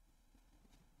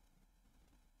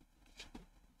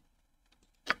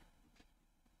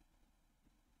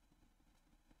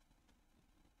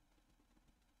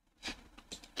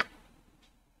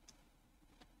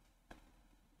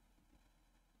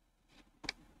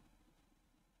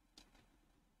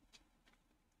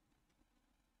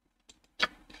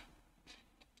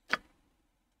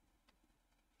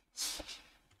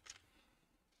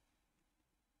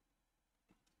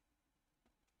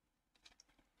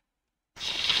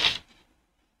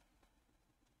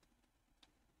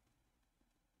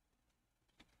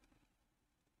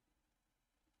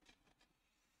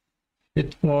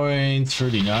 Hit point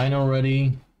 39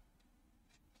 already.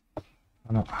 I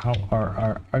don't know how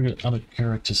are our other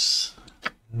characters.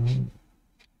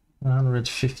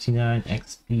 159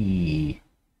 XP.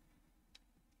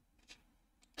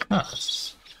 Ah,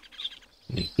 that's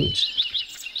really good.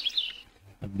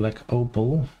 A black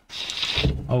opal.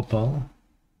 Opal.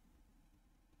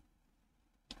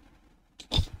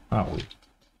 Oh, we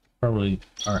probably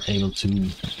are able to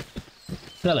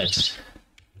sell it.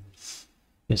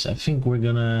 Yes, I think we're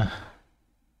gonna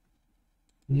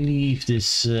leave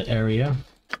this area.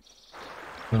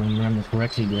 If I remember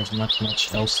correctly, there's not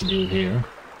much else to do here.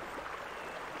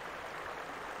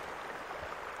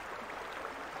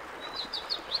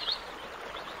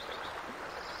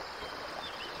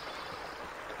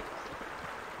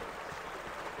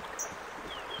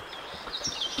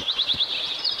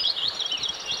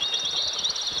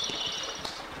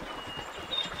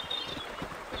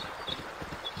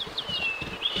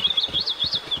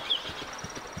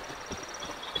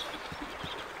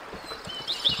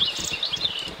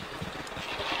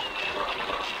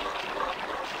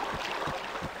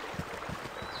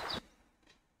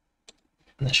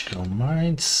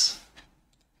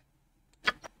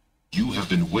 You have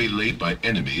been waylaid by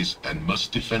enemies and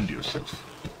must defend yourself.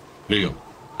 Hail,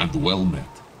 and well met.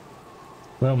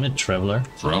 Well met, traveler.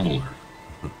 Traveler?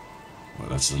 Well,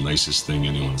 that's the nicest thing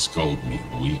anyone's called me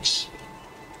in weeks.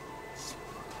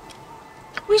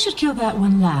 We should kill that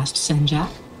one last, Senjak.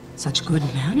 Such good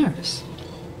manners.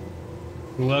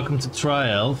 Welcome to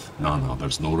Tri-Elf. No,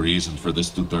 there's no reason for this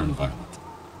to turn violent.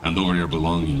 Hand over your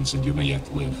belongings and you may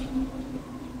yet live.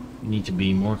 You need to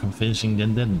be more convincing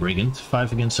than that, brigand.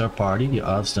 5 against our party, the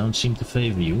odds don't seem to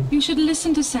favor you. You should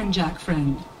listen to Senjak,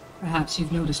 friend. Perhaps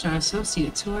you've noticed our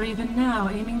associates who are even now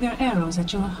aiming their arrows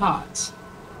at your hearts.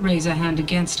 Raise a hand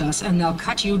against us and they'll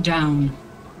cut you down.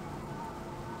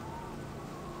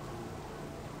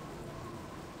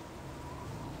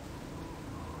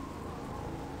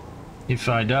 If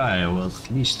I die, I will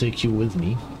at least take you with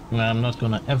me. I'm not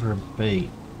gonna ever pay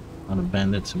on a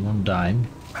bandit 1 dime.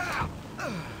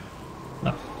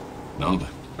 No. Now then,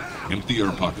 empty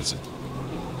your pockets.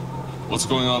 What's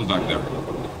going on back there?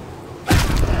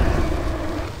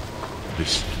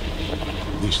 This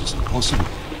is impossible.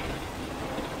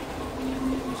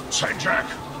 Senjak,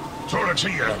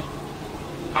 Dorothea,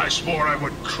 I swore I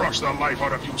would crush the life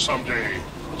out of you someday.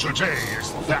 Today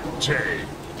is that day.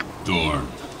 Dorn,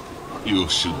 you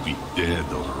should be dead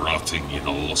or rotting in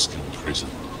a Luskan prison.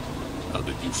 How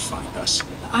did you find us?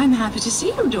 I'm happy to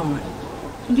see you, Dorn.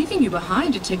 Leaving you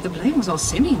behind to take the blame was all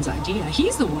Simeon's idea.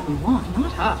 He's the one we want,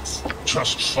 not us.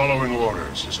 Just following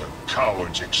orders is a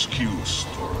coward's excuse,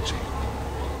 Dorothy.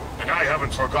 And I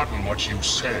haven't forgotten what you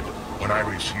said when I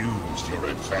refused your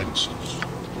advances.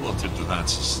 What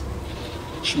advances?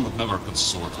 She would never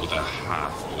consort with a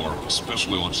half-orc,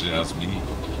 especially when she has me.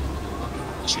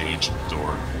 Change,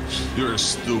 Dorn. You're as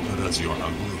stupid as you're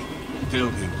ugly. Tell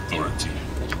him, Dorothy.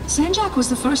 Senjak was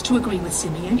the first to agree with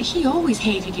Simeon. He always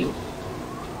hated you.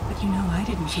 But you know, I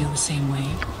didn't feel the same way.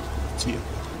 Tia,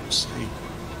 what you say?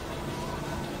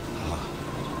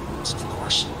 Yes, of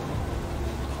course.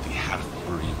 The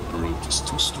half-breed brute is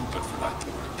too stupid for that to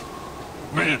work.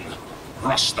 Men,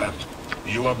 rush them.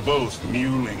 You are both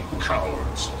mewling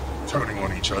cowards, turning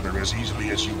on each other as easily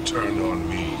as you turned on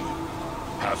me.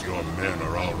 Half your men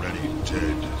are already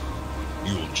dead.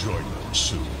 You'll join them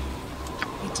soon.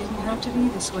 It didn't have to be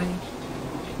this way.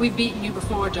 We've beaten you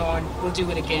before, Dorn. We'll do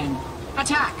it again.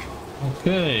 Attack!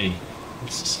 Okay.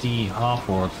 This is the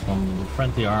half-orc from the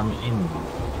friendly army in.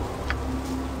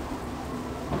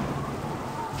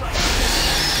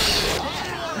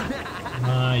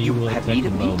 You will attack the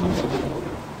bowman.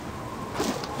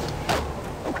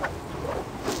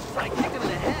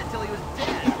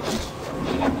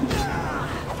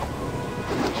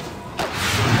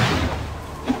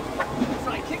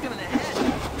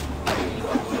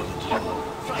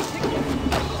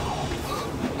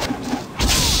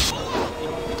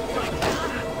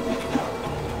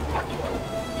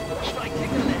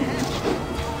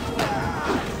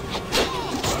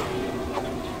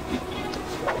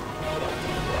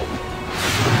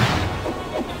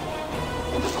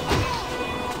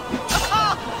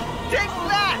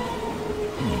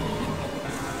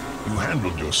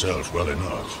 handled yourself well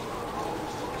enough.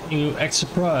 You act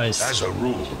surprised. As a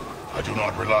rule, I do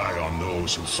not rely on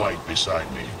those who fight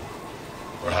beside me.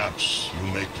 Perhaps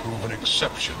you may prove an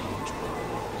exception.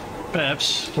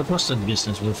 Perhaps. What was that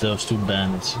business with those two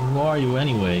bandits? Who are you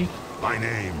anyway? My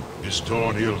name is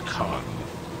Dornil Khan.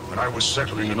 When I was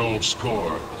settling an old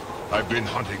score, I've been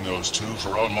hunting those two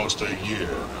for almost a year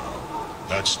now.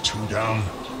 That's 2 down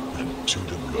and 2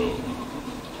 to go.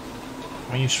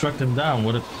 When you struck them down,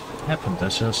 what had happened? I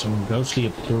saw some ghostly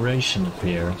apparition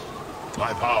appear.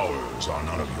 My powers are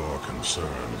none of your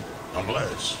concern,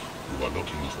 unless you are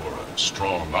looking for a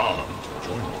strong arm to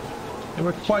join me. They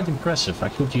were quite impressive. I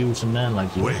could use a man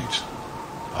like you. Wait,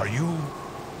 are you?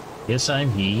 Yes,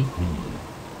 I'm he.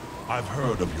 I've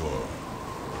heard of your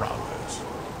prowess.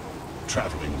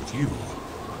 Traveling with you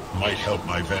might help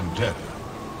my vendetta,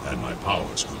 and my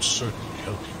powers could certainly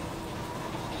help you.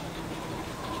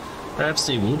 Perhaps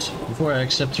they would. Before I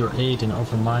accept your aid and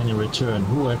offer mine in return,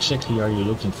 who exactly are you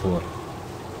looking for?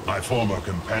 My former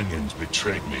companions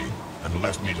betrayed me and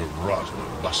left me to rot in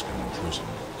a Luskan prison.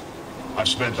 I've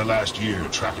spent the last year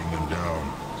tracking them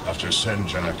down. After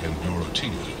Senjak and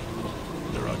Dorotea,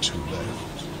 there are 2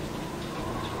 left.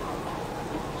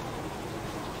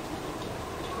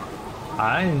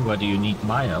 Why do you need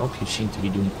my help? You seem to be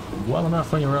doing well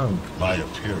enough on your own. My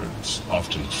appearance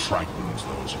often frightens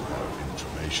those who have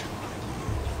information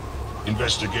I need.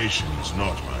 Investigation is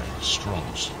not my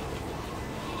strong suit.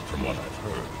 From what I've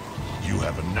heard, you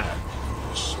have a knack for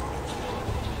this sort of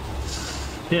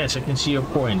thing. Yes, I can see your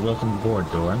point. Welcome aboard,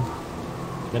 Dorn.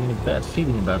 Getting a bad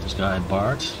feeling about this guy,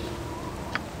 Bart.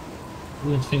 I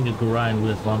wouldn't think that Gorion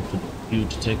would have wanted you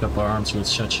to take up arms with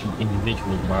such an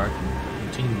individual, Bart,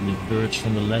 and continually purge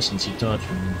from the lessons he taught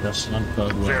you, and thus not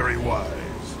bode well. Very wise.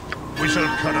 We shall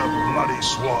cut a bloody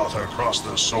swath across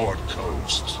the Sword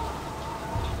Coast.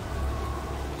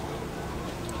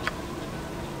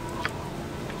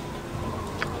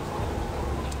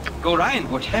 Gorion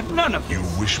would have none of you.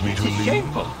 You wish me to leave?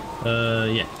 Shameful.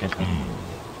 Yeah, get me.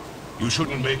 You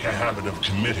shouldn't make a habit of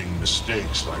committing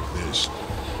mistakes like this.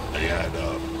 They add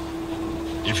up.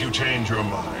 If you change your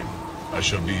mind, I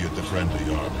shall be at the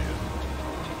friendly army.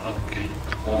 Okay.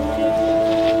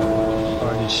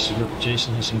 Party's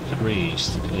reputation has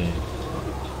increased. Okay.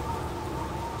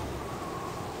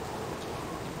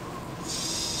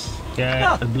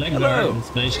 Yeah, the Blackguard is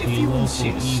basically also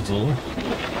evil.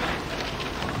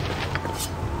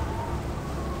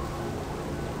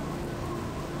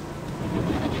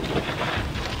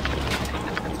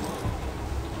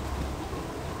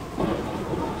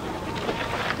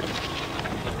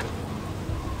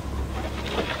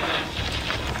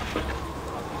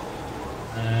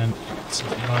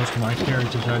 Most of my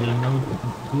characters are no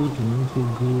good.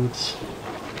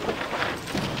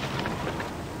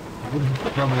 I wouldn't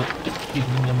have trouble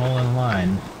keeping them all in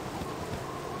line.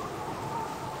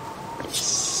 Let's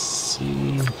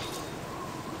see.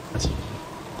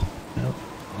 Nope.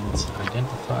 Let's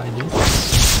identify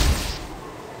this.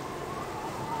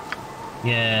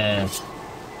 Yeah.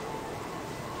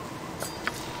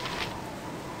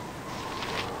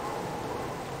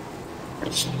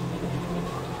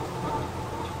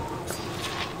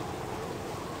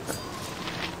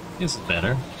 This is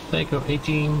better. Seiko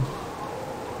 18.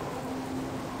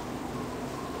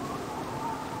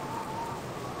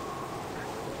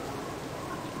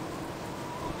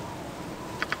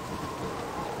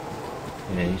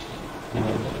 Okay.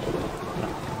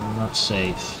 I'm not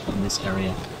safe in this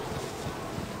area.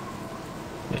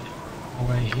 Okay.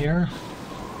 Over here.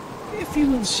 If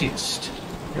you insist.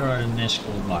 Here are the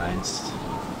Nazgul lines.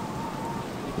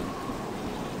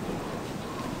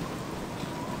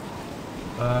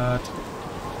 But I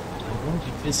won't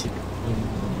be visiting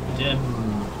them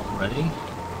already.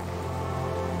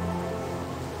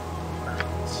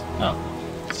 Oh,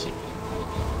 let's see.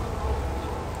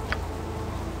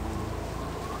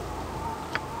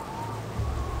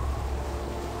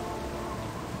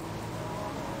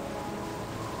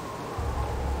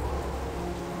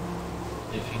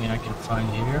 Anything I can find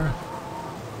here?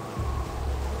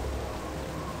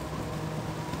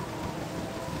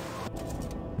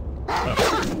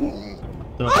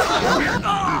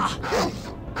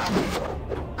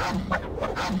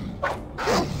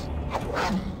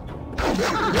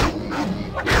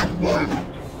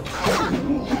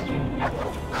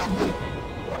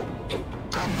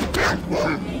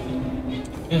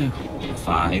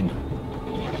 Fine.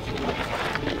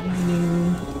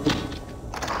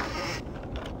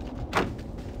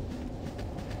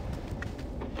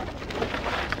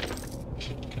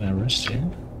 Can I rest here?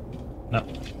 No.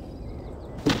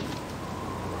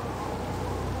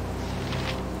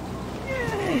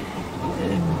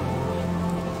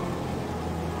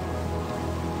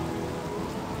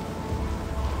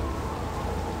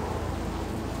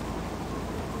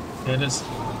 Yeah, there's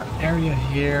an area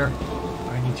here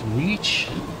I need to reach.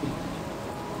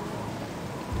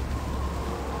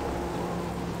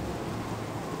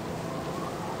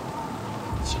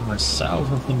 Somewhere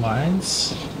south of the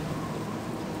mines.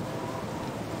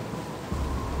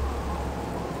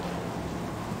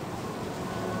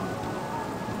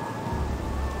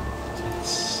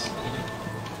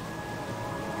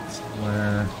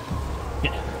 Somewhere.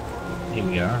 Yeah, here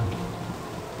we are.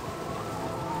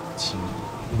 It's a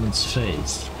human's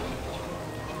face.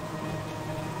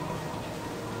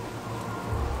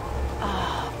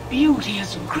 Ah,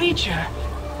 beauteous creature.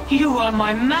 You are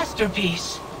my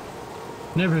masterpiece.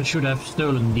 Never should have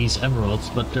stolen these emeralds,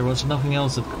 but there was nothing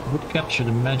else that would capture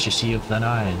the majesty of thine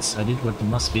eyes. I did what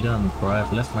must be done, for I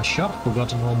have left my shop,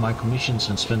 forgotten all my commissions,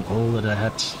 and spent all that I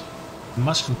had. I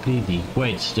must complete thee.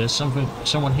 Wait, there's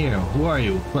someone here. Who are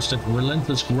you? It was that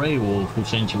relentless grey wolf who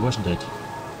sent you, wasn't it?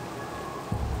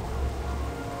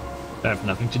 I have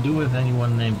nothing to do with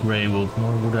anyone named Grey Wolf,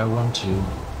 nor would I want to.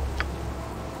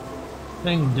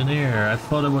 Thank Denier, I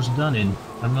thought I was done in.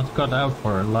 I'm not cut out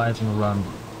for a life on the run.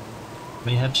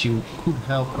 Perhaps you could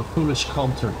help a foolish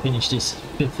sculptor finish this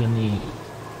epiphany.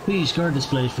 Please guard this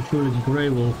place for surely the Grey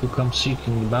Wolf will come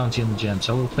seeking the bounty on the gems.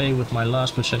 I will pay with my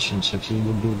last possessions if you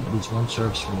will do this one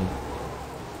service for me.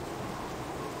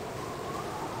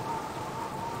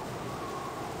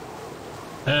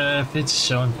 If it's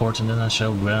so important, then I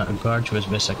shall guard you as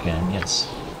best I can, yes.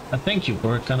 I thank you,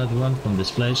 for I cannot run from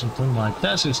this place until my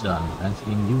task is done. I've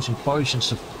been using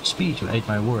potions of speed to aid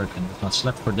my work and have not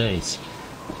slept for days.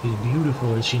 She's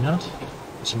beautiful, is she not?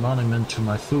 It's a monument to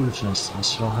my foolishness. I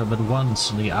saw her but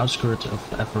once on the outskirts of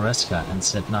Everesca and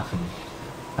said nothing.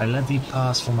 I let thee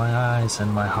pass from my eyes,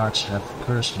 and my heart have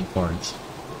cursed me for it.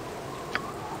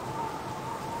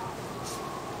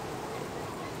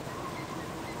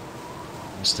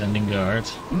 I'm standing guard.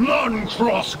 None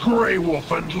cross Grey Wolf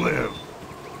and live!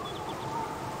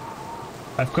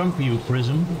 I've come for you,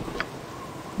 Prism.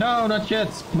 No, not yet.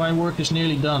 My work is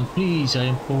nearly done. Please, I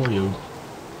implore you.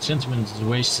 Sentiment is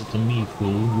wasted on me,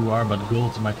 fool. You are but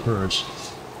gold in my purse.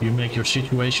 You make your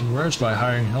situation worse by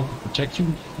hiring help to protect you?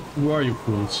 Who are you,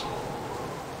 fools?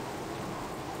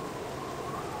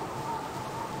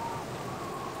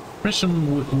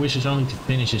 Prism wishes only to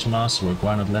finish his masterwork.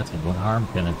 Why not let him? What harm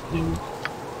can it do?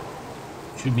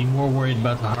 Should be more worried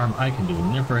about the harm I can do.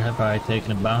 Never have I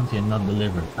taken a bounty and not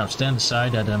delivered. Now stand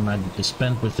aside that I might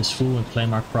dispense with this fool and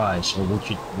claim our prize, or would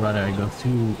you rather I go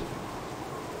through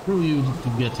you to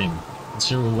get him?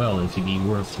 Consider well if he be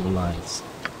worth your lives.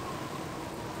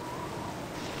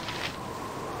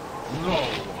 No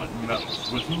one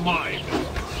meddles with my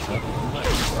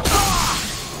business.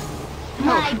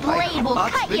 My blade will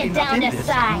cut you down to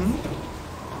size.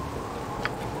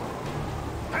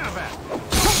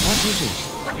 What is it?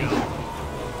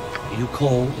 Are you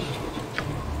cold?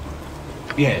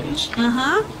 Yes.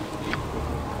 Uh-huh.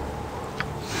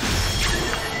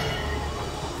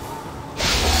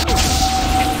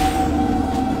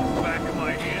 Back of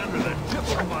my hand and the tip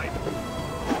of my...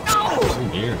 Oh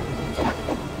dear.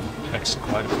 That's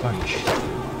quite a punch.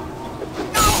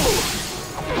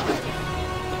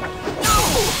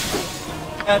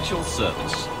 At your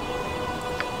service.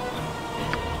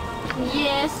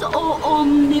 Yes, oh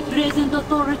omnipresent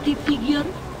authority figure.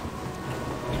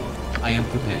 I am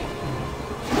prepared.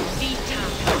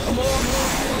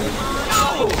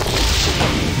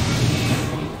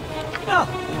 Ah,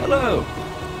 hello.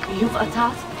 You've a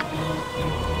task?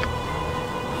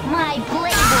 My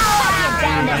blade will cut you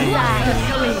down to size.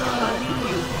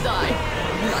 You die.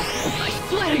 I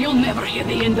swear you'll never hear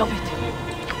the end of it.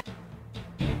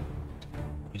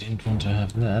 You didn't want to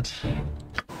have that.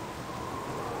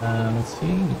 Let's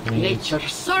see.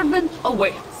 Nature's servant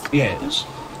awaits. Yes.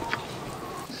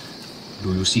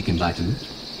 Do you seek enlightenment?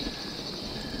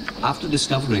 After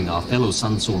discovering our fellow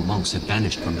Sunsoul monks had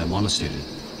vanished from their monastery,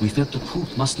 we felt the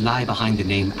truth must lie behind the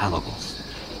name Alagoth.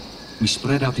 We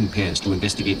spread out in pairs to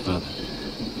investigate further.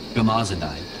 Gamaz and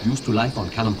I, used to life on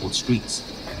Kalamport streets,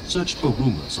 searched for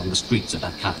rumors on the streets of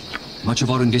that capital. Much of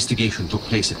our investigation took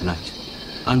place at night,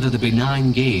 under the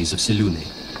benign gaze of Selune.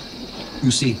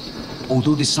 You see,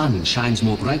 although the sun shines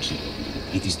more brightly,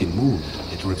 it is the moon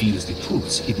that reveals the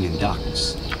truths hidden in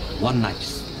darkness. One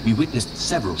night, we witnessed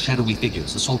several shadowy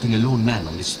figures assaulting a lone man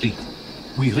on the street.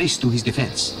 We raced to his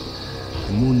defense.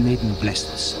 The Moon Maiden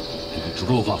blessed us, and we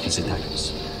drove off his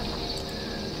attackers.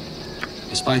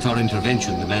 Despite our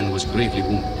intervention, the man was gravely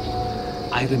wounded.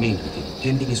 I remained with him,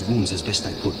 tending his wounds as best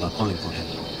I could while calling for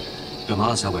help.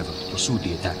 Gamaz, however, pursued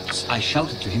the attackers. I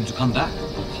shouted to him to come back,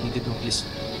 but he did not listen.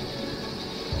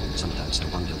 Sometimes I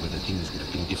wonder whether things would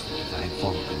have been different if I had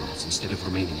followed Gamaz instead of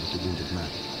remaining with the wounded man.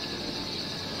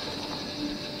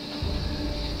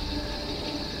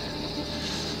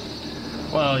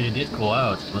 Well, you did go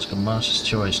out. It was Gamas's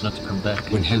choice not to come back.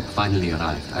 When help finally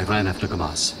arrived, I ran after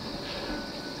Gamas.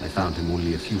 I found him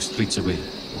only a few streets away.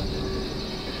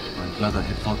 My brother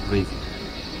had fought bravely,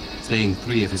 slaying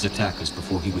 3 of his attackers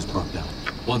before he was brought down.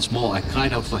 Once more, I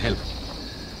cried out for help.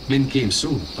 Men came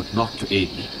soon, but not to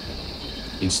aid me.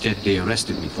 Instead, they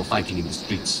arrested me for fighting in the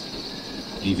streets,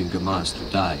 leaving Gamas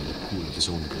to die in the pool of his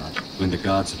own blood. When the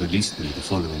guards released me the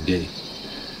following day,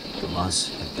 Gamas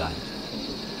had died.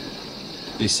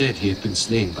 They said he had been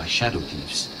slain by shadow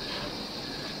thieves.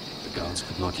 The guards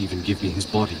could not even give me his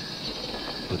body,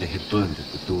 for they had burned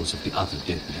it with those of the other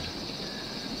dead men.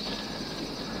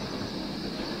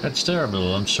 That's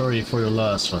terrible. I'm sorry for your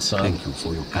loss, Vassal. Thank you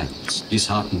for your kindness.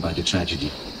 Disheartened by the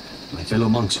tragedy, my fellow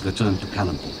monks returned to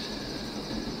Calimport.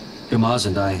 Gamas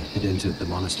and I had entered the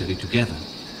monastery together,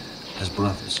 as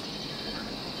brothers.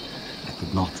 I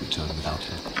could not return without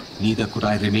her. Neither could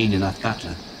I remain in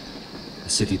Athkatla, a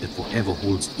city that forever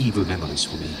holds evil memories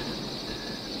for me.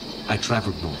 I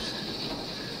traveled north.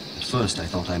 At first I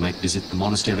thought I might visit the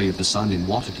Monastery of the Sun in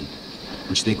Waterdeep,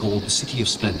 which they call the City of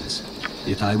Splendors.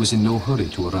 Yet I was in no hurry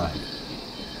to arrive.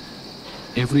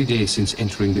 Every day since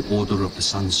entering the Order of the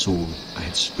Sun Soul, I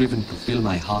had striven to fill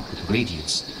my heart with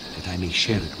radiance, that I may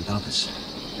share it with others.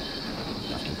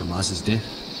 After Gamas's death,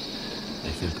 I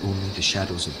felt only the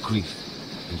shadows of grief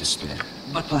and despair.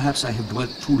 But perhaps I have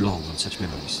dwelt too long on such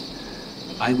memories.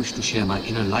 I wish to share my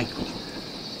inner light with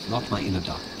you, not my inner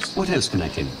darkness. What else can I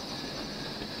tell you?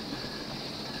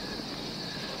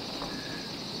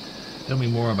 Tell me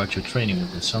more about your training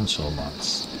with the Sun Soul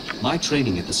monks. My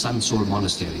training at the Sun Soul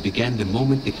Monastery began the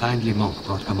moment the kindly monk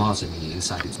brought Gamas and me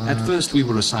inside its... At first we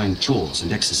were assigned chores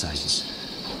and exercises.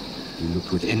 We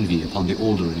looked with envy upon the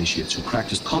older initiates who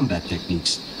practiced combat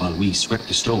techniques, while we swept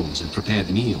the stones and prepared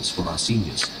meals for our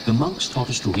seniors. The monks taught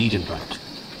us to read and write,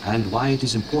 and why it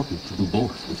is important to do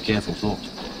both with careful thought.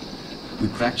 We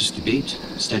practiced debate,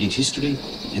 studied history,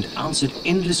 and answered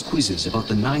endless quizzes about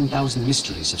the 9,000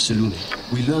 mysteries of Selûne.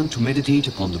 We learned to meditate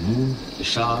upon the moon, the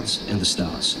shards, and the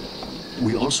stars.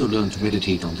 We also learned to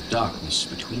meditate on the darkness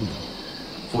between them,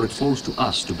 for it falls to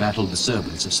us to battle the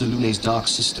servants of Selûne's dark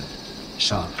sister,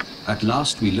 Shard. At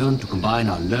last we learned to combine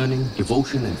our learning,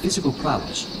 devotion, and physical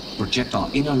prowess, project our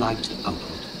inner light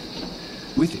outward.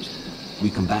 With it,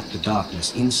 we combat the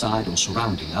darkness inside or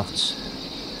surrounding others.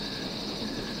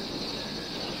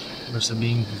 Must have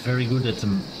been very good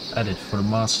at it for the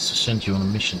masters to send you on a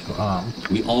mission to Arm.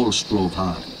 We all strove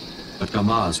hard, but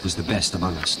Gamas was the best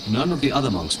among us. None of the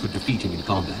other monks could defeat him in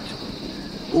combat.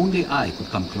 Only I could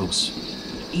come close.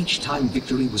 Each time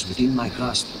victory was within my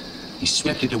grasp, he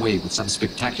swept it away with some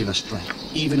spectacular strike.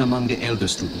 Even among the elder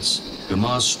students,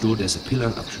 Gamas stood as a pillar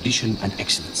of tradition and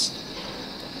excellence.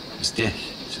 His death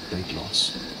is a great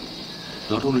loss,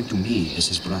 not only to me as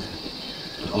his brother,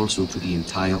 but also to the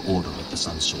entire Order of the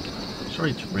Sun Soul.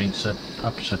 Sorry to bring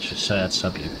up such a sad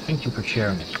subject. Thank you for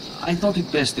sharing it. I thought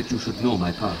it best that you should know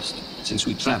my past, since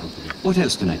we traveled together. What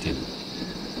else can I tell you?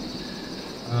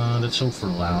 That's all for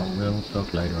now. We'll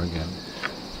talk later again.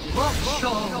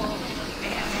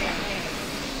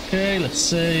 Okay, let's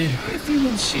say... If you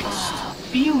insist.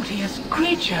 Beauteous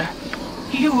creature,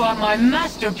 you are my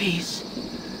masterpiece.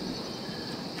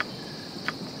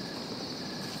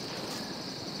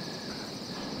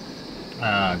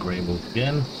 Grey Wolf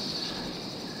again.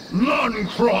 None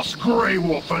cross Grey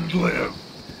Wolf and live.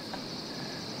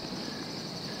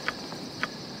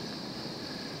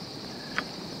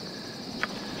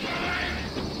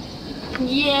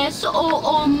 Yes, oh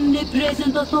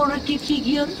omnipresent authority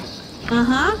figure.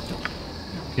 Uh-huh.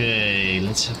 Okay,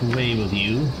 let's have a way with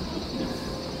you.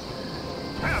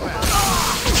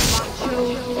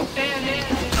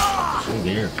 Oh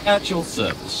dear. At your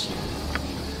service.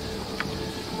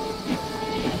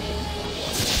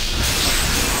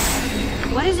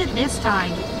 What is it this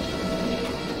time?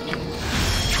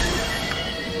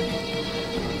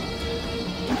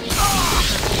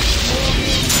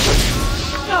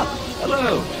 Oh,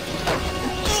 hello.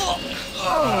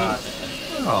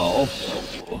 Oh.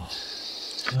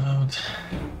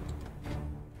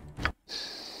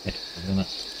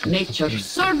 Nature's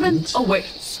servant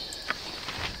awaits.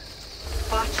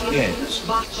 Yes.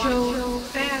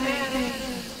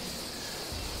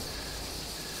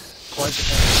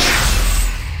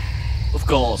 Of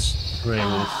course. Grey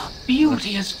Wolf.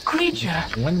 Beauteous creature.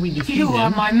 When we defeat you him, are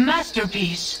my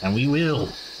masterpiece. and we will.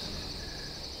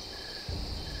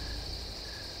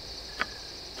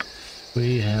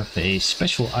 We have a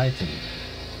special item.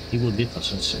 He will give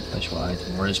us a special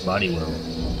item, or his body will.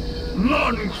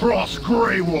 None cross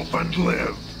Grey Wolf and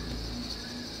live.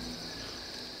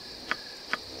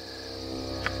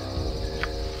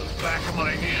 back of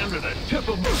my hand to the tip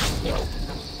of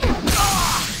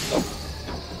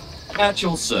my... At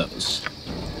your service.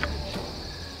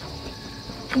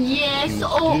 Yes,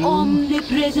 oh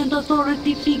omnipresent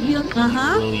authority figure.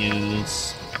 We'll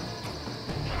use...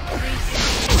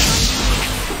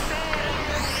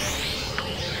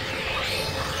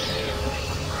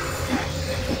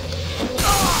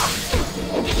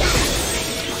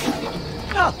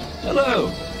 Ah, hello.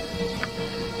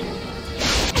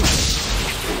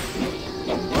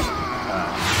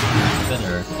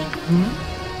 Better.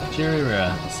 Jerry,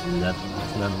 level.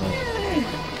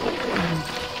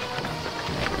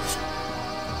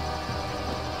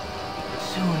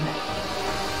 Soon,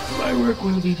 my work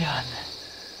will be done.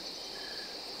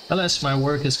 Alas, my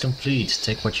work is complete.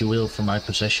 Take what you will from my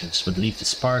possessions, but leave the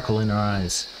sparkle in our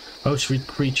eyes. O sweet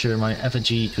creature, my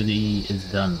effigy to thee is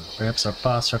done. Perhaps our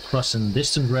paths are crossed in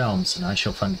distant realms, and I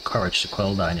shall find courage to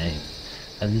call thy name.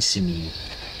 Elissimi.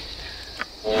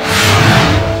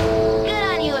 Good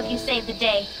on you if you saved the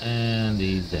day. And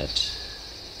he's dead.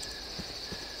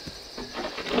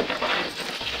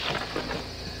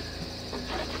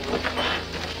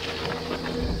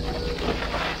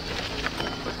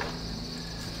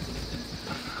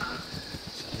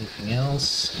 Anything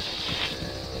else?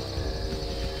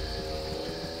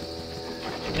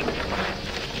 Yep.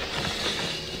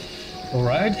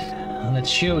 Alright, let's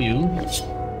show you.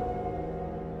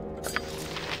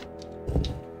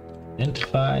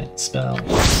 Identify spell.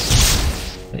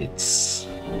 It's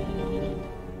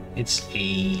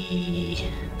a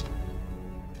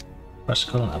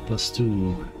Pascal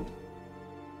 +2.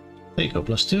 Echo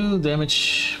 +2,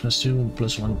 damage +2,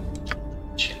 +1.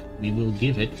 We will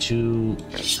give it to,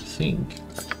 I think.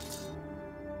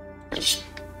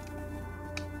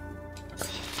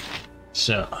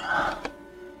 So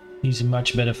he's a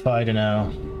much better fighter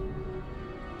now.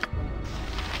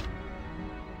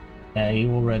 Yeah, he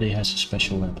already has a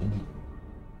special weapon.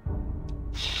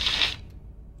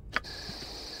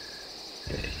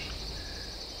 Okay.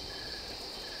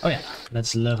 Oh yeah,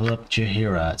 let's level up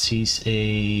Jaheira. He's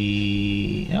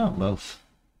a... oh, both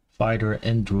fighter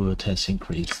and druid has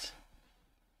increased.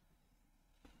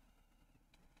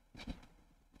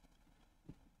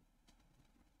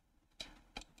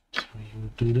 So you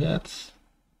do that.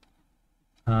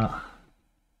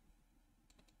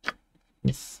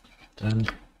 Yes, done.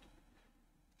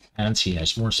 And she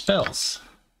has more spells.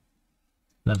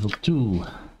 Level 2.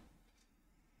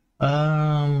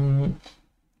 Yeah.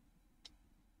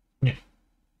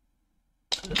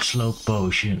 Slow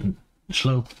potion.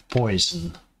 Slow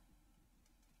poison.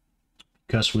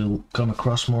 Because we'll come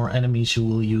across more enemies who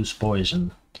will use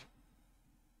poison.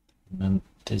 And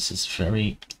this is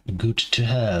very good to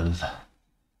have.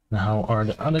 Now, are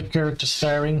the other characters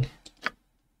faring?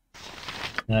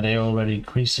 Now they already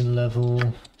increased in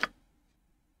level.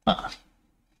 Ah,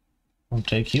 won't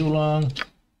take you long.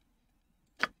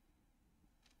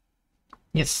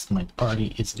 Yes, my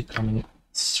party is becoming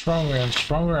stronger and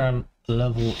stronger. I'm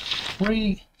level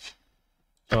 3.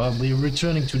 So I'll be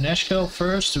returning to Nashkel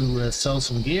first to sell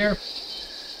some gear.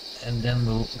 And then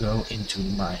we'll go into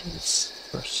mines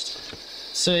first.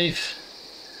 Save.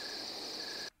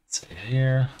 Save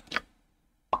here.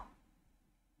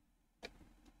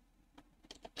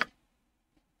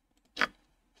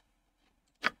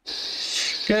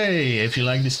 Okay, if you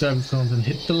like this type of content,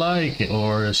 hit the like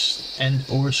or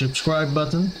subscribe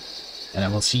button, and I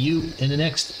will see you in the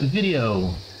next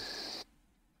video.